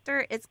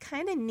factor, it's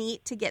kind of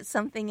neat to get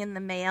something in the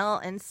mail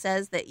and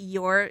says that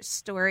your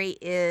story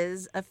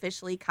is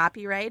officially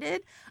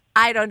copyrighted.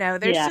 I don't know.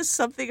 There's just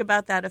something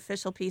about that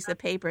official piece of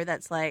paper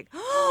that's like,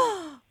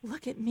 oh,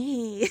 look at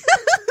me.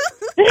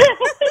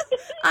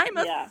 I'm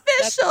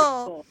official.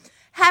 Cool.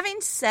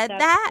 Having said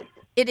that,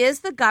 it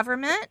is the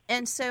government,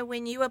 and so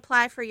when you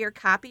apply for your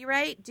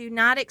copyright, do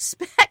not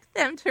expect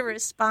them to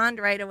respond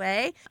right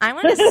away. I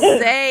want to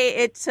say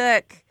it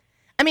took,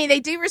 they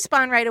do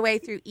respond right away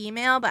through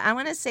email, but I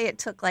want to say it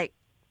took like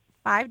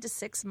 5 to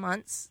 6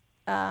 months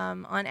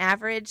on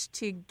average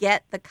to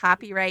get the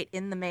copyright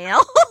in the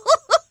mail.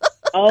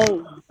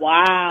 Oh,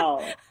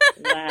 wow.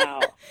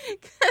 Wow.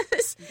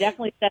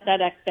 Definitely set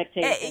that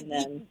expectation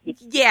then.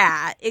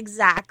 Yeah,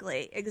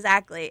 exactly.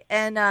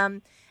 And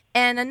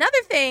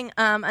another thing,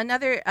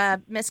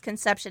 another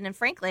misconception, and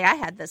frankly, I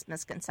had this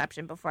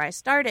misconception before I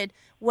started,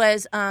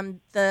 was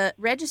the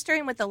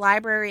registering with the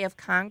Library of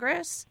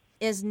Congress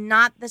is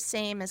not the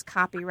same as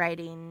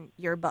copyrighting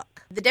your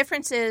book. The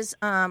difference is,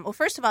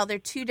 first of all, they're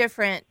two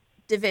different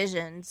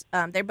divisions.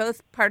 They're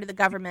both part of the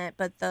government,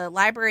 but the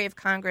Library of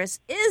Congress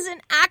is an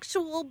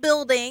actual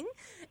building,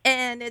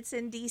 and it's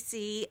in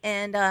D.C.,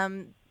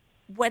 and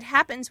what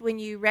happens when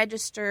you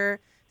register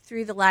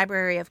through the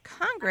Library of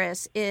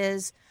Congress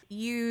is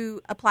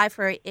you apply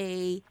for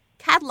a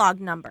catalog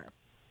number.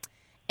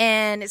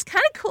 And it's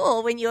kind of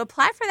cool when you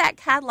apply for that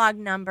catalog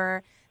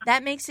number.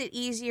 That makes it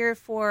easier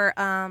for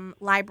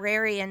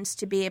librarians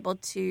to be able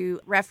to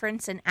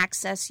reference and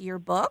access your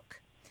book.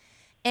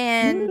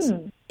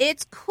 And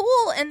it's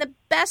cool. And the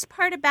best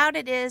part about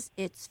it is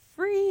it's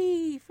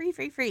free.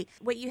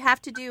 What you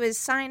have to do is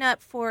sign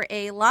up for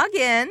a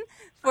login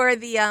for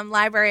the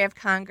Library of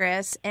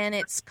Congress, and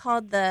it's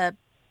called the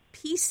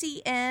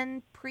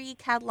PCN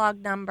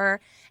pre-catalog number,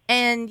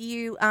 and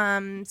you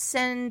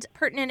send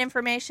pertinent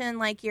information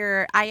like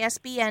your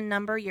ISBN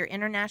number, your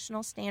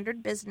International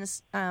Standard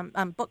Business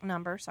book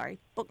number,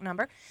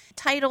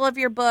 title of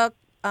your book,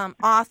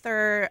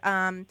 author.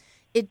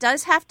 It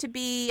does have to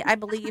be, I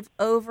believe,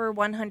 over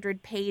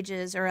 100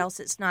 pages, or else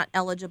it's not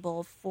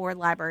eligible for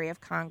Library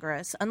of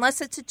Congress, unless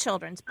it's a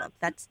children's book.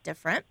 That's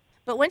different.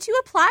 But once you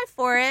apply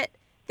for it,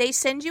 they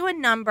send you a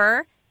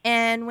number,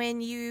 and when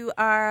you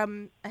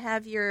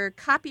have your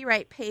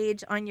copyright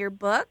page on your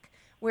book,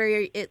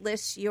 where it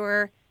lists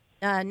your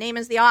name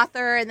as the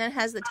author and then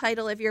has the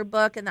title of your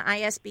book and the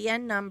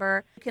ISBN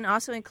number, you can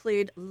also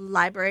include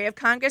Library of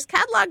Congress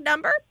catalog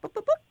number. Boop,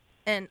 boop, boop.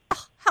 And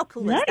how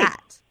cool is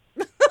that?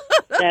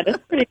 That is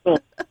pretty cool.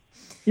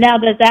 Now,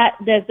 does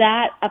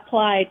that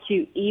apply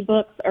to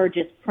ebooks or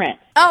just print?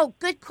 Oh,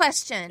 good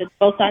question. It's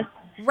both sides?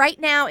 Right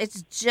now,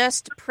 it's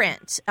just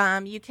print.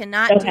 You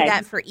cannot do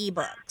that for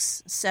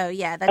ebooks. So,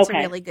 yeah, that's a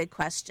really good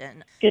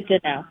question. Good to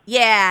know.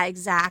 Yeah,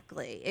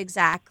 exactly.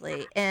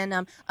 And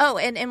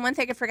and one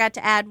thing I forgot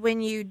to add: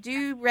 when you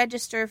do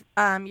register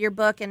your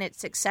book and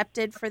it's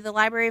accepted for the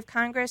Library of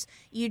Congress,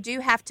 you do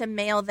have to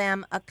mail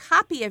them a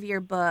copy of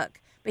your book.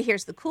 But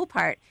here's the cool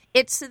part.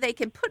 It's so they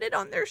can put it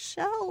on their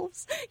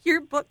shelves. Your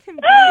book can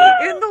be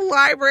in the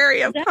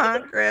Library of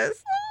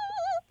Congress.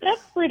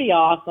 That's pretty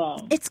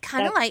awesome. It's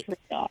kind of like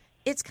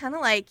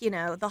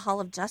the Hall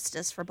of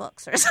Justice for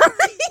books or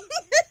something.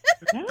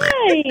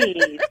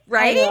 Nice.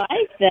 Right? I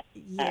like that.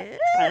 Yeah.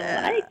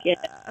 I like it.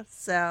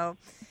 So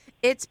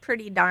it's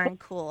pretty darn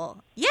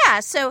cool. Yeah,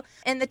 so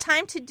and the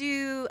time to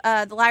do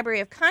the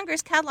Library of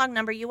Congress catalog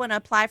number, you want to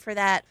apply for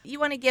that. You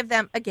want to give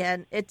them,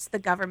 again, it's the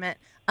government.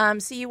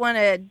 So you want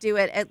to do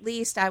it at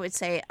least, I would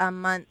say, a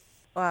month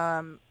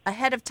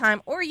ahead of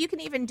time, or you can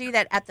even do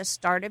that at the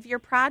start of your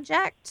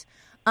project.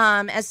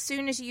 As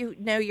soon as you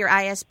know your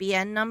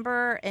ISBN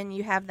number and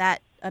you have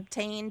that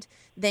obtained,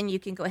 then you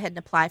can go ahead and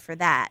apply for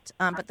that.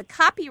 But the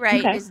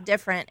copyright is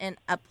different, and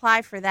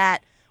apply for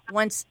that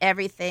once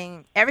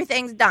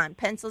everything's done,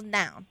 pencils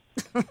down.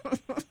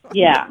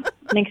 Yeah,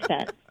 makes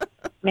sense.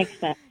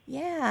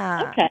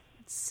 Yeah. Okay.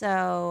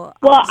 So,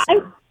 well,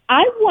 awesome.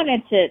 I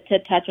wanted to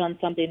touch on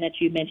something that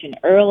you mentioned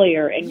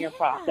earlier in your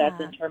process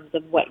in terms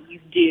of what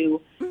you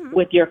do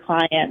with your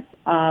clients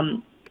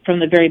from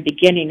the very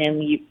beginning,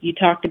 and you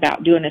talked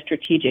about doing a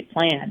strategic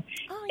plan.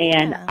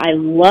 And I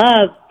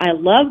love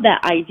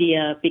that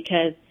idea,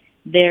 because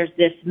there's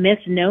this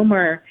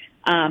misnomer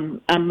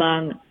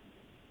among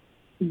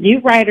new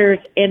writers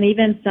and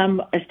even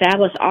some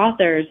established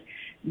authors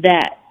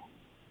that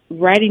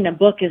writing a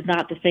book is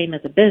not the same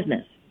as a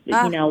business.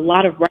 You know, a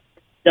lot of writers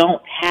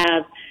don't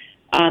have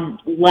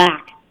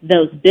lack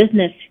those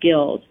business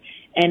skills,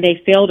 and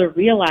they fail to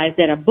realize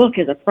that a book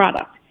is a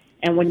product.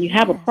 And when you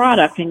have a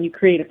product and you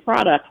create a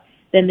product,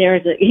 then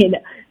there's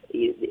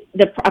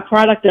a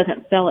product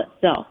doesn't sell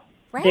itself.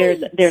 Right.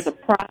 There's a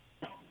process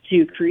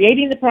to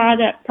creating the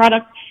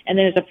product, and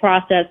there's a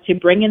process to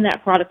bringing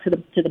that product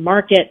to the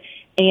market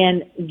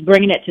and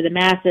bringing it to the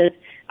masses,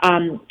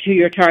 to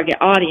your target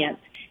audience.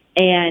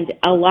 And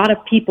a lot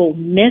of people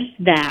miss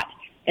that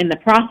in the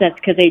process,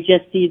 because they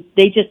just see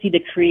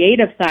the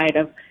creative side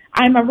of,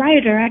 I'm a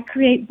writer, I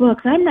create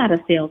books, I'm not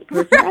a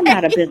salesperson, I'm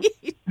not a business.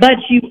 But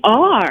you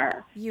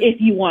are,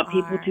 if you want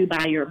people to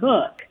buy your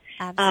book.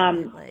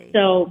 Absolutely.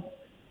 So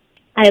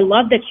I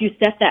love that you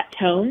set that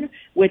tone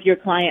with your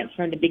clients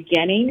from the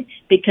beginning,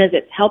 because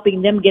it's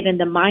helping them get in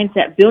the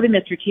mindset. Building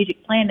a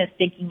strategic plan is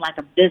thinking like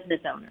a business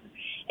owner.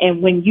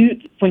 And when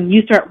you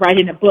start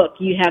writing a book,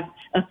 you have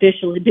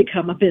officially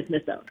become a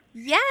business owner.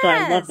 Yes. So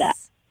I love that.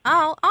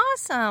 Oh,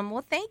 awesome.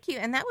 Well, thank you.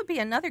 And that would be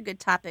another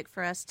good topic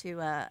for us to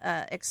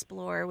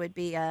explore, would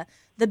be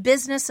the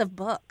business of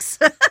books.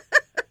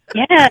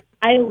 Yeah,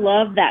 I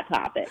love that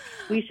topic.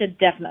 We should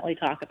definitely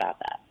talk about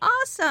that.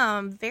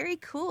 Awesome. Very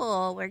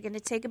cool. We're going to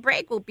take a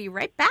break. We'll be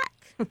right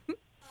back. All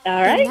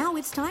right. And now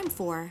it's time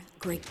for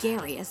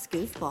Gregarious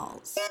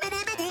Goofballs.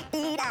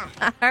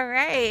 All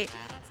right.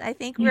 So I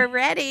think we're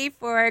ready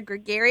for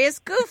Gregarious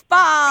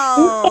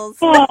Goofballs.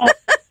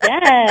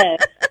 Yes.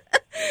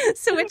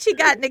 So what you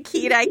got,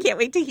 Nikita? I can't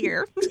wait to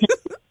hear.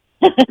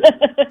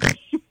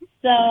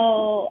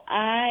 So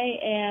I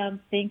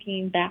am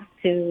thinking back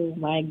to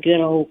my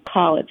good old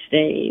college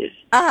days.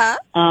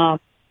 Uh-huh.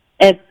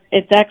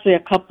 It's actually a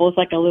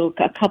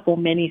couple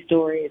mini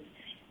stories.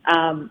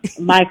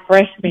 My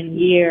freshman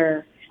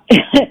year,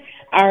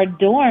 our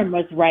dorm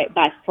was right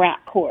by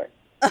frat court.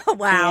 Oh,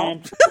 wow.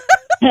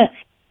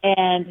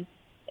 And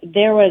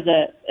there was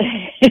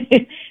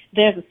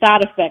there's a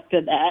side effect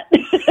to that.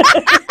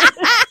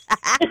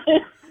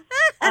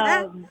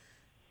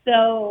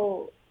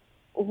 So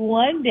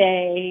one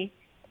day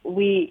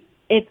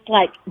it's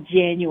like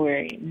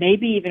January,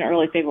 maybe even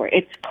early February.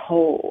 It's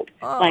cold,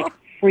 like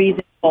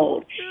freezing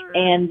cold.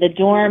 And the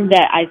dorm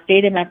that I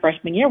stayed in my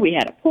freshman year, we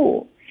had a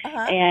pool.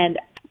 And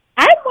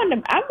I'm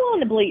willing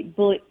to believe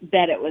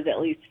that it was at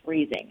least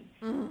freezing.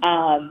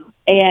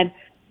 And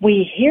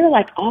we hear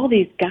like all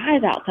these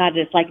guys outside.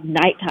 It's like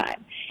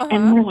nighttime.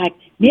 And we're like,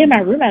 me and my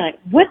roommate are like,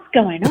 what's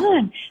going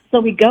on? So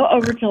we go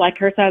over to like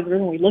her side of the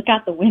room and we look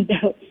out the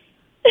window.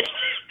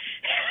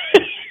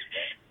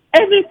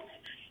 And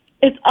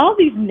it's all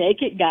these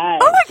naked guys.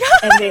 Oh my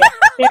God. And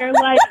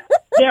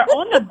they're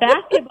on the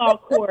basketball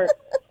court,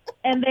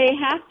 and they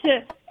have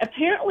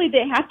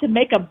to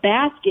make a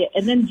basket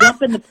and then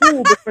jump in the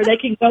pool before they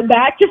can go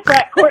back to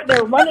frat court.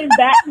 They're running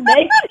back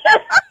naked.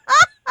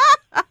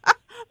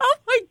 Oh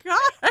my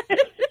God.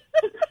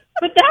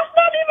 But that's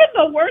not even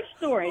the worst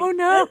story. Oh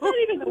no. That's not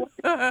even the worst.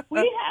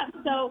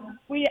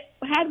 We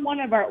had one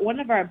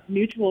of our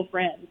mutual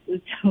friends.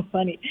 It's so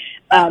funny.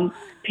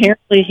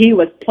 Apparently he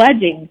was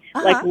pledging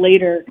like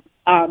later.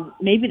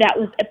 Maybe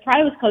it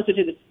probably was closer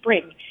to the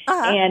spring.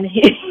 And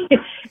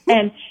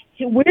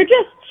we're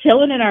just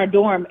chilling in our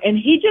dorm, and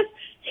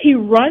he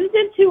runs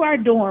into our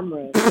dorm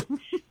room,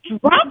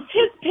 drops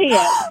his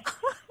pants,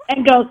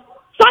 and goes,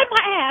 "Sign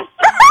my ass."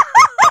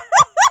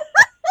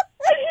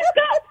 And he's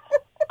got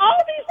all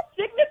these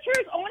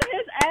signatures on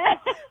his ass.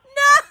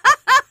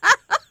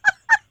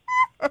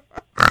 No.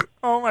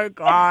 Oh my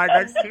God,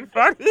 that's too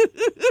funny.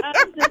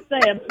 I'm just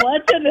saying,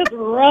 pledging is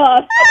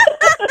rough.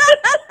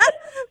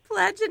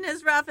 Pledging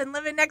is rough, and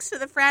living next to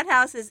the frat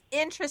house is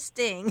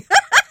interesting.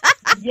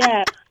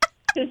 Yes,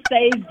 to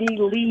say the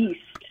least.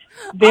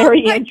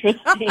 Very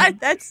interesting. God,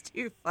 that's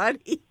too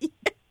funny.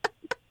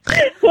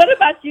 What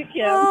about you,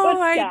 Kim? Oh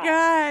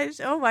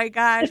my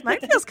gosh. Mine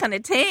feels kind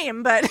of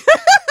tame, but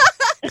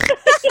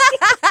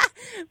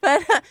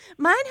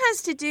mine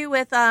has to do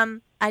with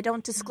I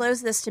don't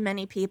disclose this to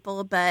many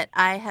people, but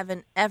I have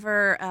an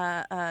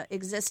ever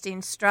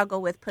existing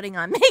struggle with putting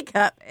on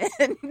makeup,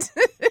 and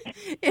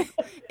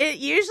it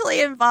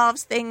usually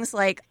involves things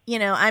like,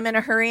 I'm in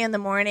a hurry in the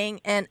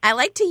morning, and I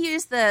like to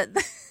use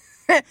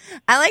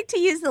I like to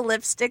use the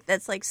lipstick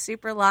that's like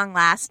super long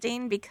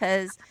lasting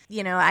because,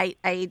 I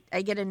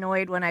get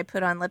annoyed when I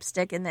put on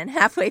lipstick and then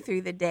halfway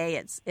through the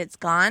day it's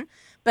gone.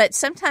 But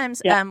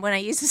sometimes when I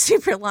use a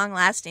super long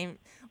lasting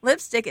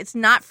lipstick, it's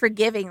not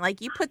forgiving.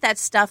 Like you put that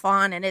stuff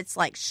on and it's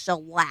like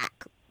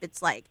shellac.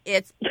 It's like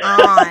it's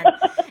on.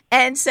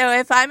 And so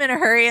if I'm in a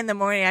hurry in the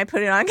morning, I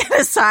put it on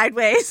kind of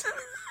sideways.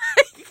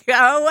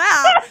 Oh,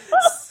 wow.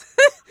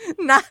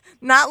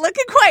 Not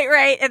looking quite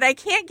right, and I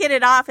can't get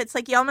it off. It's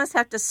like you almost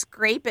have to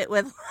scrape it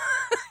with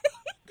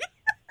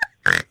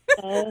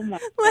oh my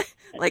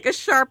like a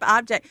sharp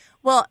object.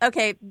 Well,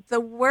 okay,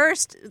 the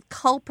worst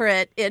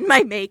culprit in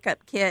my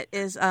makeup kit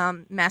is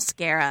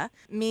mascara.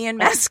 Me and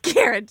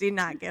mascara do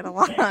not get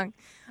along.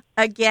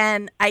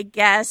 Again, I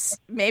guess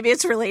maybe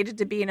it's related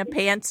to being a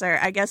pantser.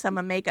 I guess I'm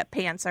a makeup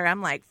pantser.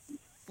 I'm like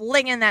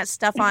flinging that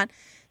stuff on.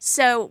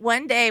 So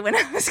one day when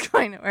I was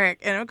going to work,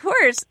 and of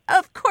course,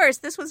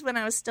 this was when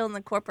I was still in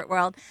the corporate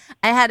world,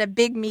 I had a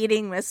big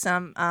meeting with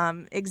some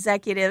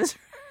executives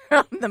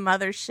from the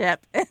mothership,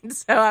 and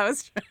so I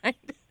was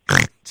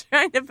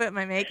trying to put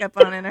my makeup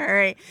on in a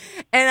hurry,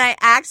 and I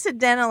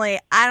accidentally,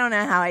 I don't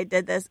know how I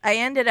did this, I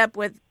ended up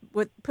with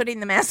putting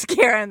the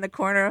mascara in the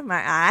corner of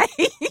my eye.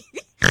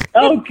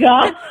 Oh,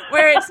 God.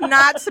 Where it's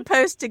not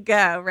supposed to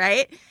go,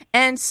 right?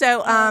 And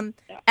so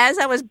as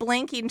I was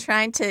blinking,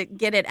 trying to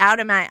get it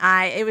out of my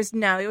eye, it was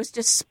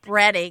just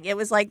spreading. It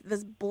was like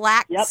this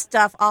black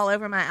stuff all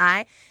over my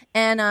eye.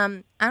 And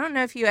I don't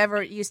know if you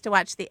ever used to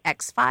watch the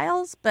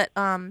X-Files, but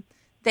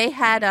they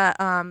had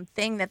a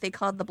thing that they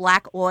called the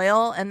black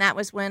oil, and that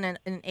was when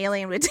an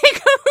alien would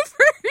take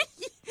over.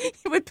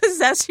 It would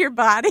possess your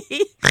body.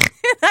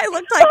 And I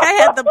looked like I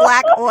had the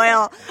black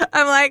oil.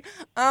 I'm like,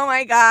 oh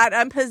my God,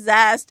 I'm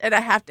possessed and I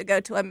have to go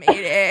to a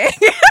meeting.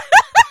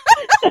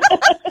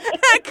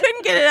 I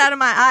couldn't get it out of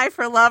my eye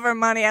for love or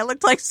money. I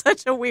looked like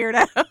such a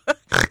weirdo.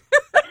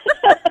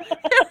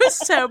 It was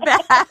so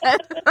bad.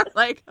 I'm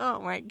like,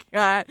 oh my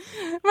God.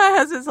 My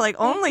husband's like,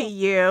 only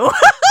you.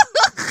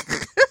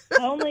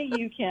 Only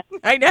you can.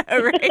 I know,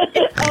 right?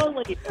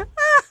 Only.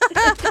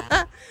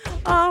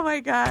 Oh my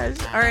gosh.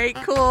 All right,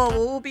 cool.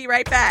 We'll be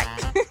right back.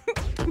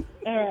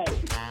 All right.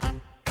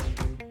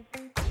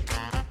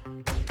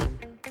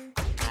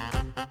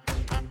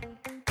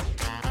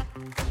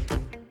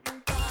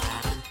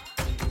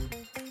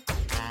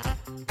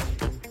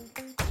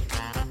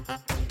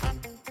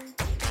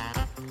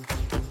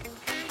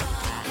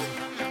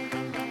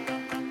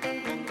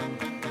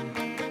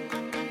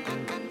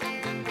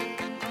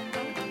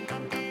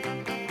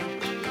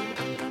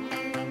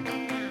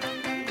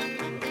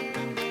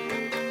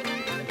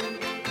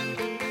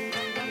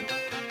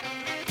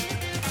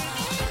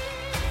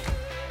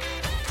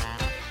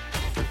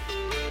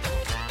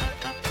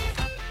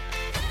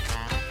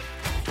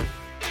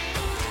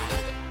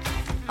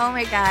 Oh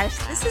my gosh,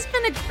 this has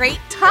been a great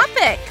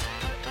topic.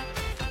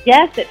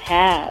 Yes, it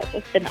has.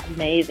 It's been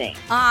amazing.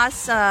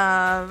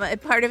 Awesome.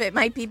 Part of it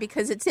might be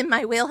because it's in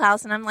my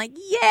wheelhouse, and I'm like,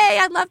 yay,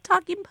 I love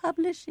talking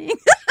publishing.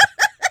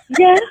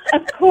 Yes,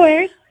 of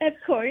course, of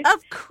course.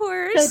 Of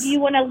course. So do you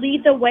want to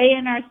lead the way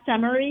in our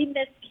summary,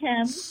 Miss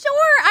Kim?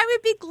 Sure, I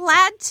would be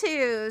glad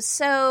to.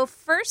 So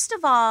first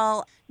of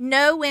all,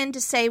 know when to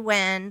say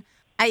when.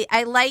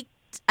 I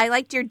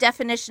liked your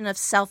definition of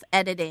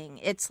self-editing.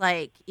 It's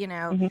like,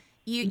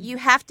 you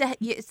have to,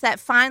 it's that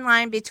fine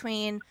line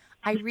between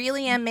I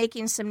really am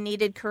making some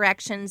needed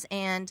corrections,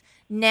 and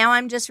now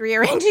I'm just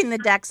rearranging the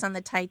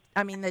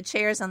the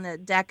chairs on the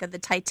deck of the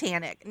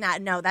Titanic.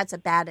 No, that's a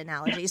bad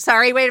analogy.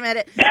 Sorry, wait a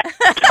minute.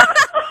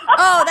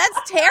 Oh,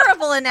 that's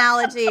terrible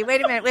analogy.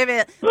 Wait a minute. Let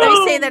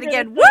me say that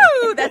again.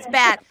 Woo, that's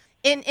bad.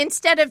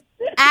 Instead of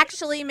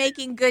actually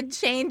making good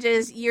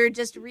changes, you're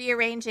just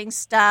rearranging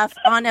stuff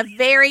on a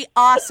very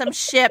awesome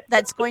ship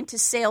that's going to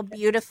sail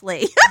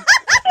beautifully.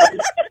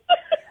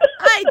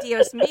 Ay,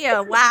 Dios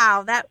mío.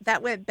 Wow,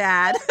 that went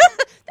bad.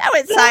 That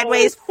went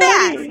sideways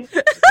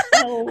fast.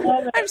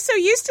 I'm so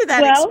used to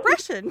that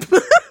expression.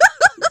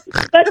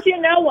 But you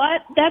know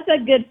what? That's a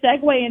good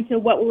segue into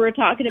what we were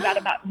talking about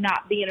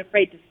not being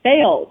afraid to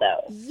fail,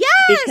 though. Yes!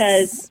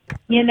 Because,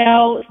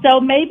 so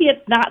maybe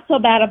it's not so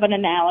bad of an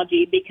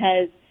analogy,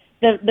 because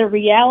the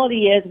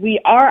reality is we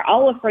are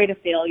all afraid of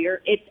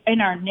failure. It's in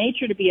our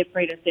nature to be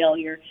afraid of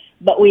failure,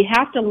 but we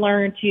have to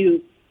learn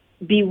to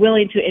be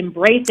willing to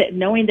embrace it,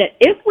 knowing that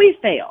if we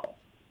fail,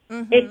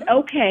 it's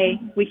okay.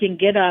 We can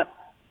get up,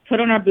 put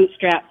on our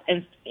bootstraps,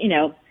 and,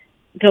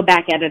 go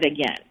back at it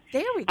again.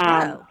 There we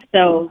go.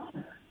 So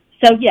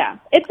yeah,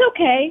 it's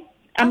okay.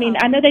 I mean,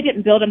 I know they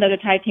didn't build another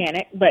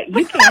Titanic, but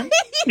you can.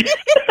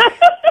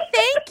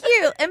 Thank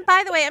you. And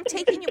by the way, I'm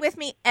taking you with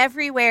me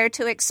everywhere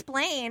to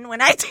explain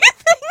when I do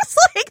things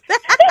like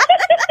that.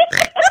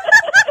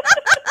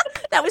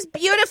 That was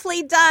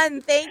beautifully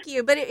done. Thank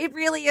you. But it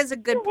really is a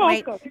good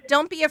point. Welcome.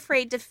 Don't be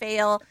afraid to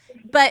fail.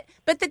 But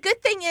the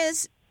good thing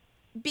is,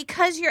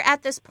 because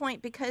at this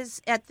point,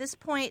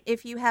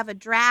 if you have a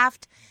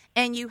draft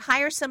and you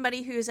hire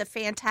somebody who's a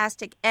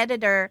fantastic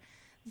editor,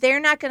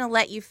 they're not going to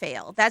let you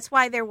fail. That's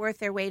why they're worth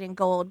their weight in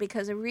gold,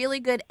 because a really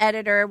good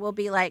editor will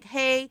be like,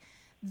 hey,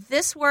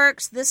 this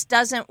works, this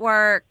doesn't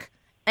work,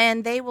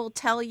 and they will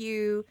tell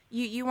you,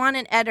 you want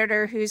an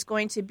editor who's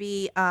going to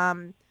be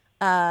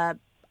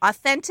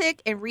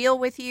authentic and real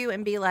with you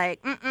and be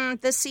like,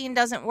 this scene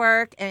doesn't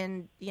work,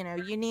 and,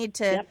 you need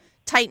to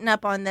tighten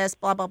up on this,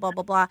 blah, blah, blah,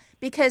 blah, blah,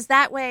 because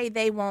that way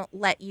they won't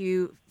let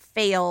you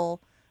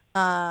fail,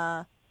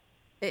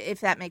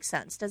 if that makes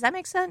sense. Does that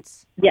make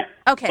sense? Yeah.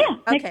 Okay. Yeah,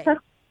 okay. makes perfect.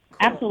 Cool.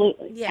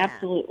 Absolutely. Yeah.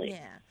 Absolutely.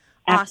 Yeah.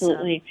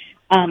 Absolutely.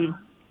 Awesome.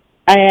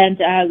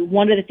 And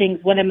one of the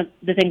things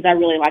I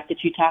really like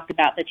that you talk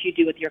about that you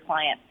do with your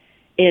clients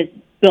is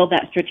build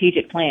that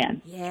strategic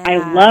plan. Yeah.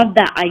 I love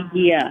that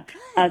idea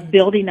of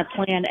building a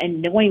plan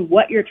and knowing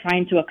what you're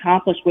trying to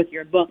accomplish with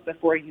your book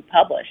before you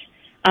publish.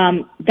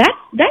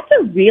 That's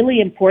a really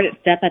important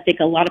step I think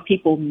a lot of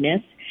people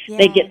miss. Yeah.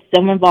 They get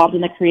so involved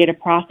in the creative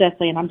process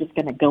saying, I'm just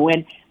going to go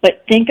in.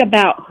 But think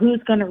about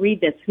who's going to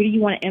read this. Who do you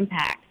want to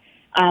impact?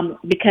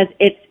 Because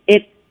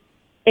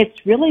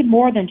it's really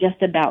more than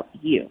just about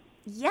you.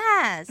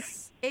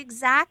 Yes,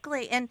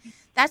 exactly. And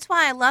that's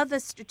why I love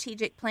the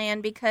strategic plan,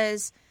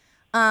 because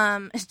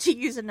to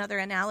use another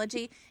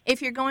analogy,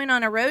 if you're going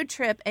on a road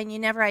trip and you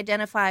never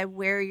identify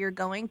where you're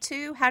going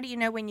to, how do you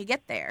know when you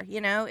get there?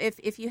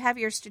 If you have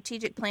your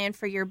strategic plan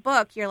for your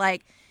book, you're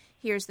like,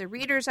 here's the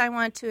readers I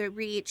want to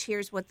reach,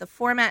 here's what the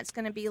format's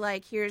going to be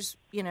like, here's,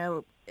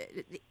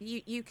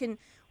 you can,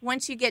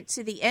 once you get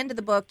to the end of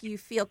the book, you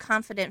feel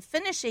confident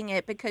finishing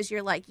it because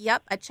you're like,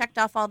 yep, I checked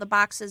off all the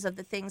boxes of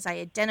the things I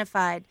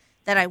identified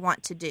that I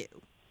want to do.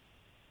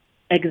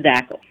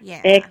 Exactly.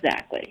 Yeah.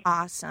 Exactly.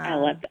 Awesome. I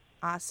love that.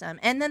 Awesome.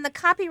 And then the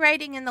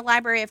copywriting in the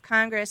Library of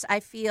Congress, I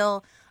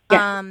feel,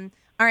 are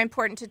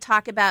important to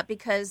talk about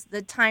because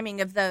the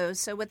timing of those.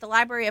 So with the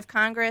Library of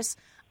Congress,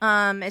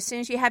 as soon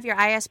as you have your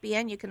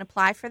ISBN, you can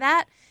apply for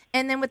that.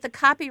 And then with the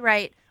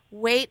copyright,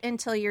 wait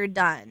until you're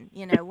done.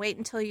 Wait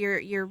until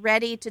you're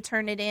ready to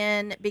turn it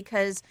in,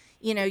 because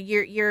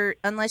you're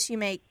unless you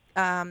make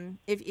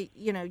if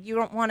you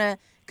don't want to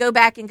go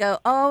back and go,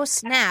 oh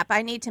snap,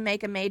 I need to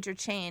make a major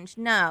change.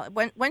 No,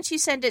 once you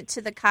send it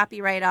to the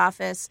Copyright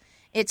Office,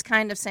 it's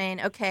kind of saying,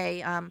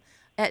 okay,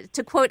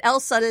 to quote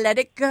Elsa, let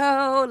it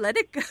go, let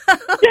it go.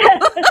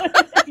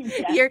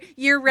 Yes.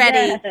 You're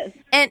ready. Yes.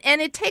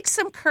 And it takes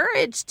some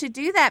courage to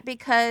do that,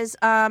 because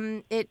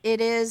it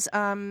is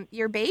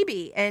your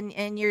baby,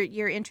 and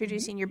you're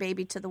introducing your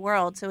baby to the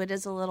world. So it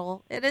is a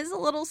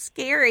little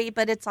scary,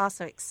 but it's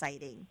also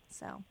exciting.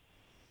 So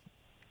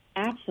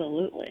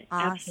Absolutely.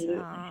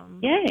 Awesome.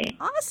 Absolutely. Yay.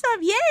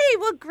 Awesome. Yay.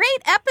 Well,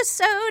 great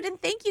episode,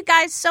 and thank you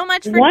guys so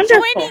much for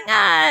Wonderful. joining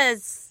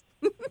us.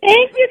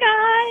 Thank you,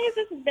 guys.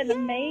 This has been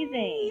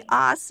amazing.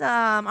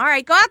 Awesome. All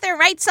right, go out there and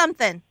write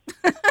something.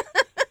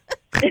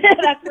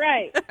 That's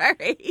right. All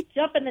right.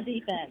 Jump in the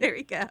deep end. There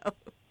we go.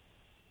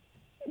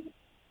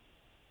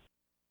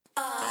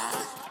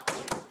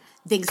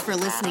 Thanks for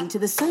listening to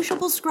the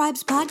Sociable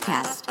Scribes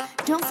podcast.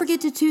 Don't forget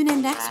to tune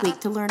in next week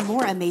to learn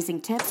more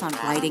amazing tips on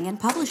writing and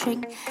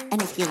publishing. And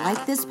if you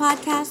like this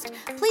podcast,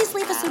 please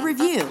leave us a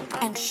review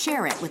and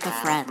share it with a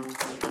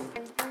friend.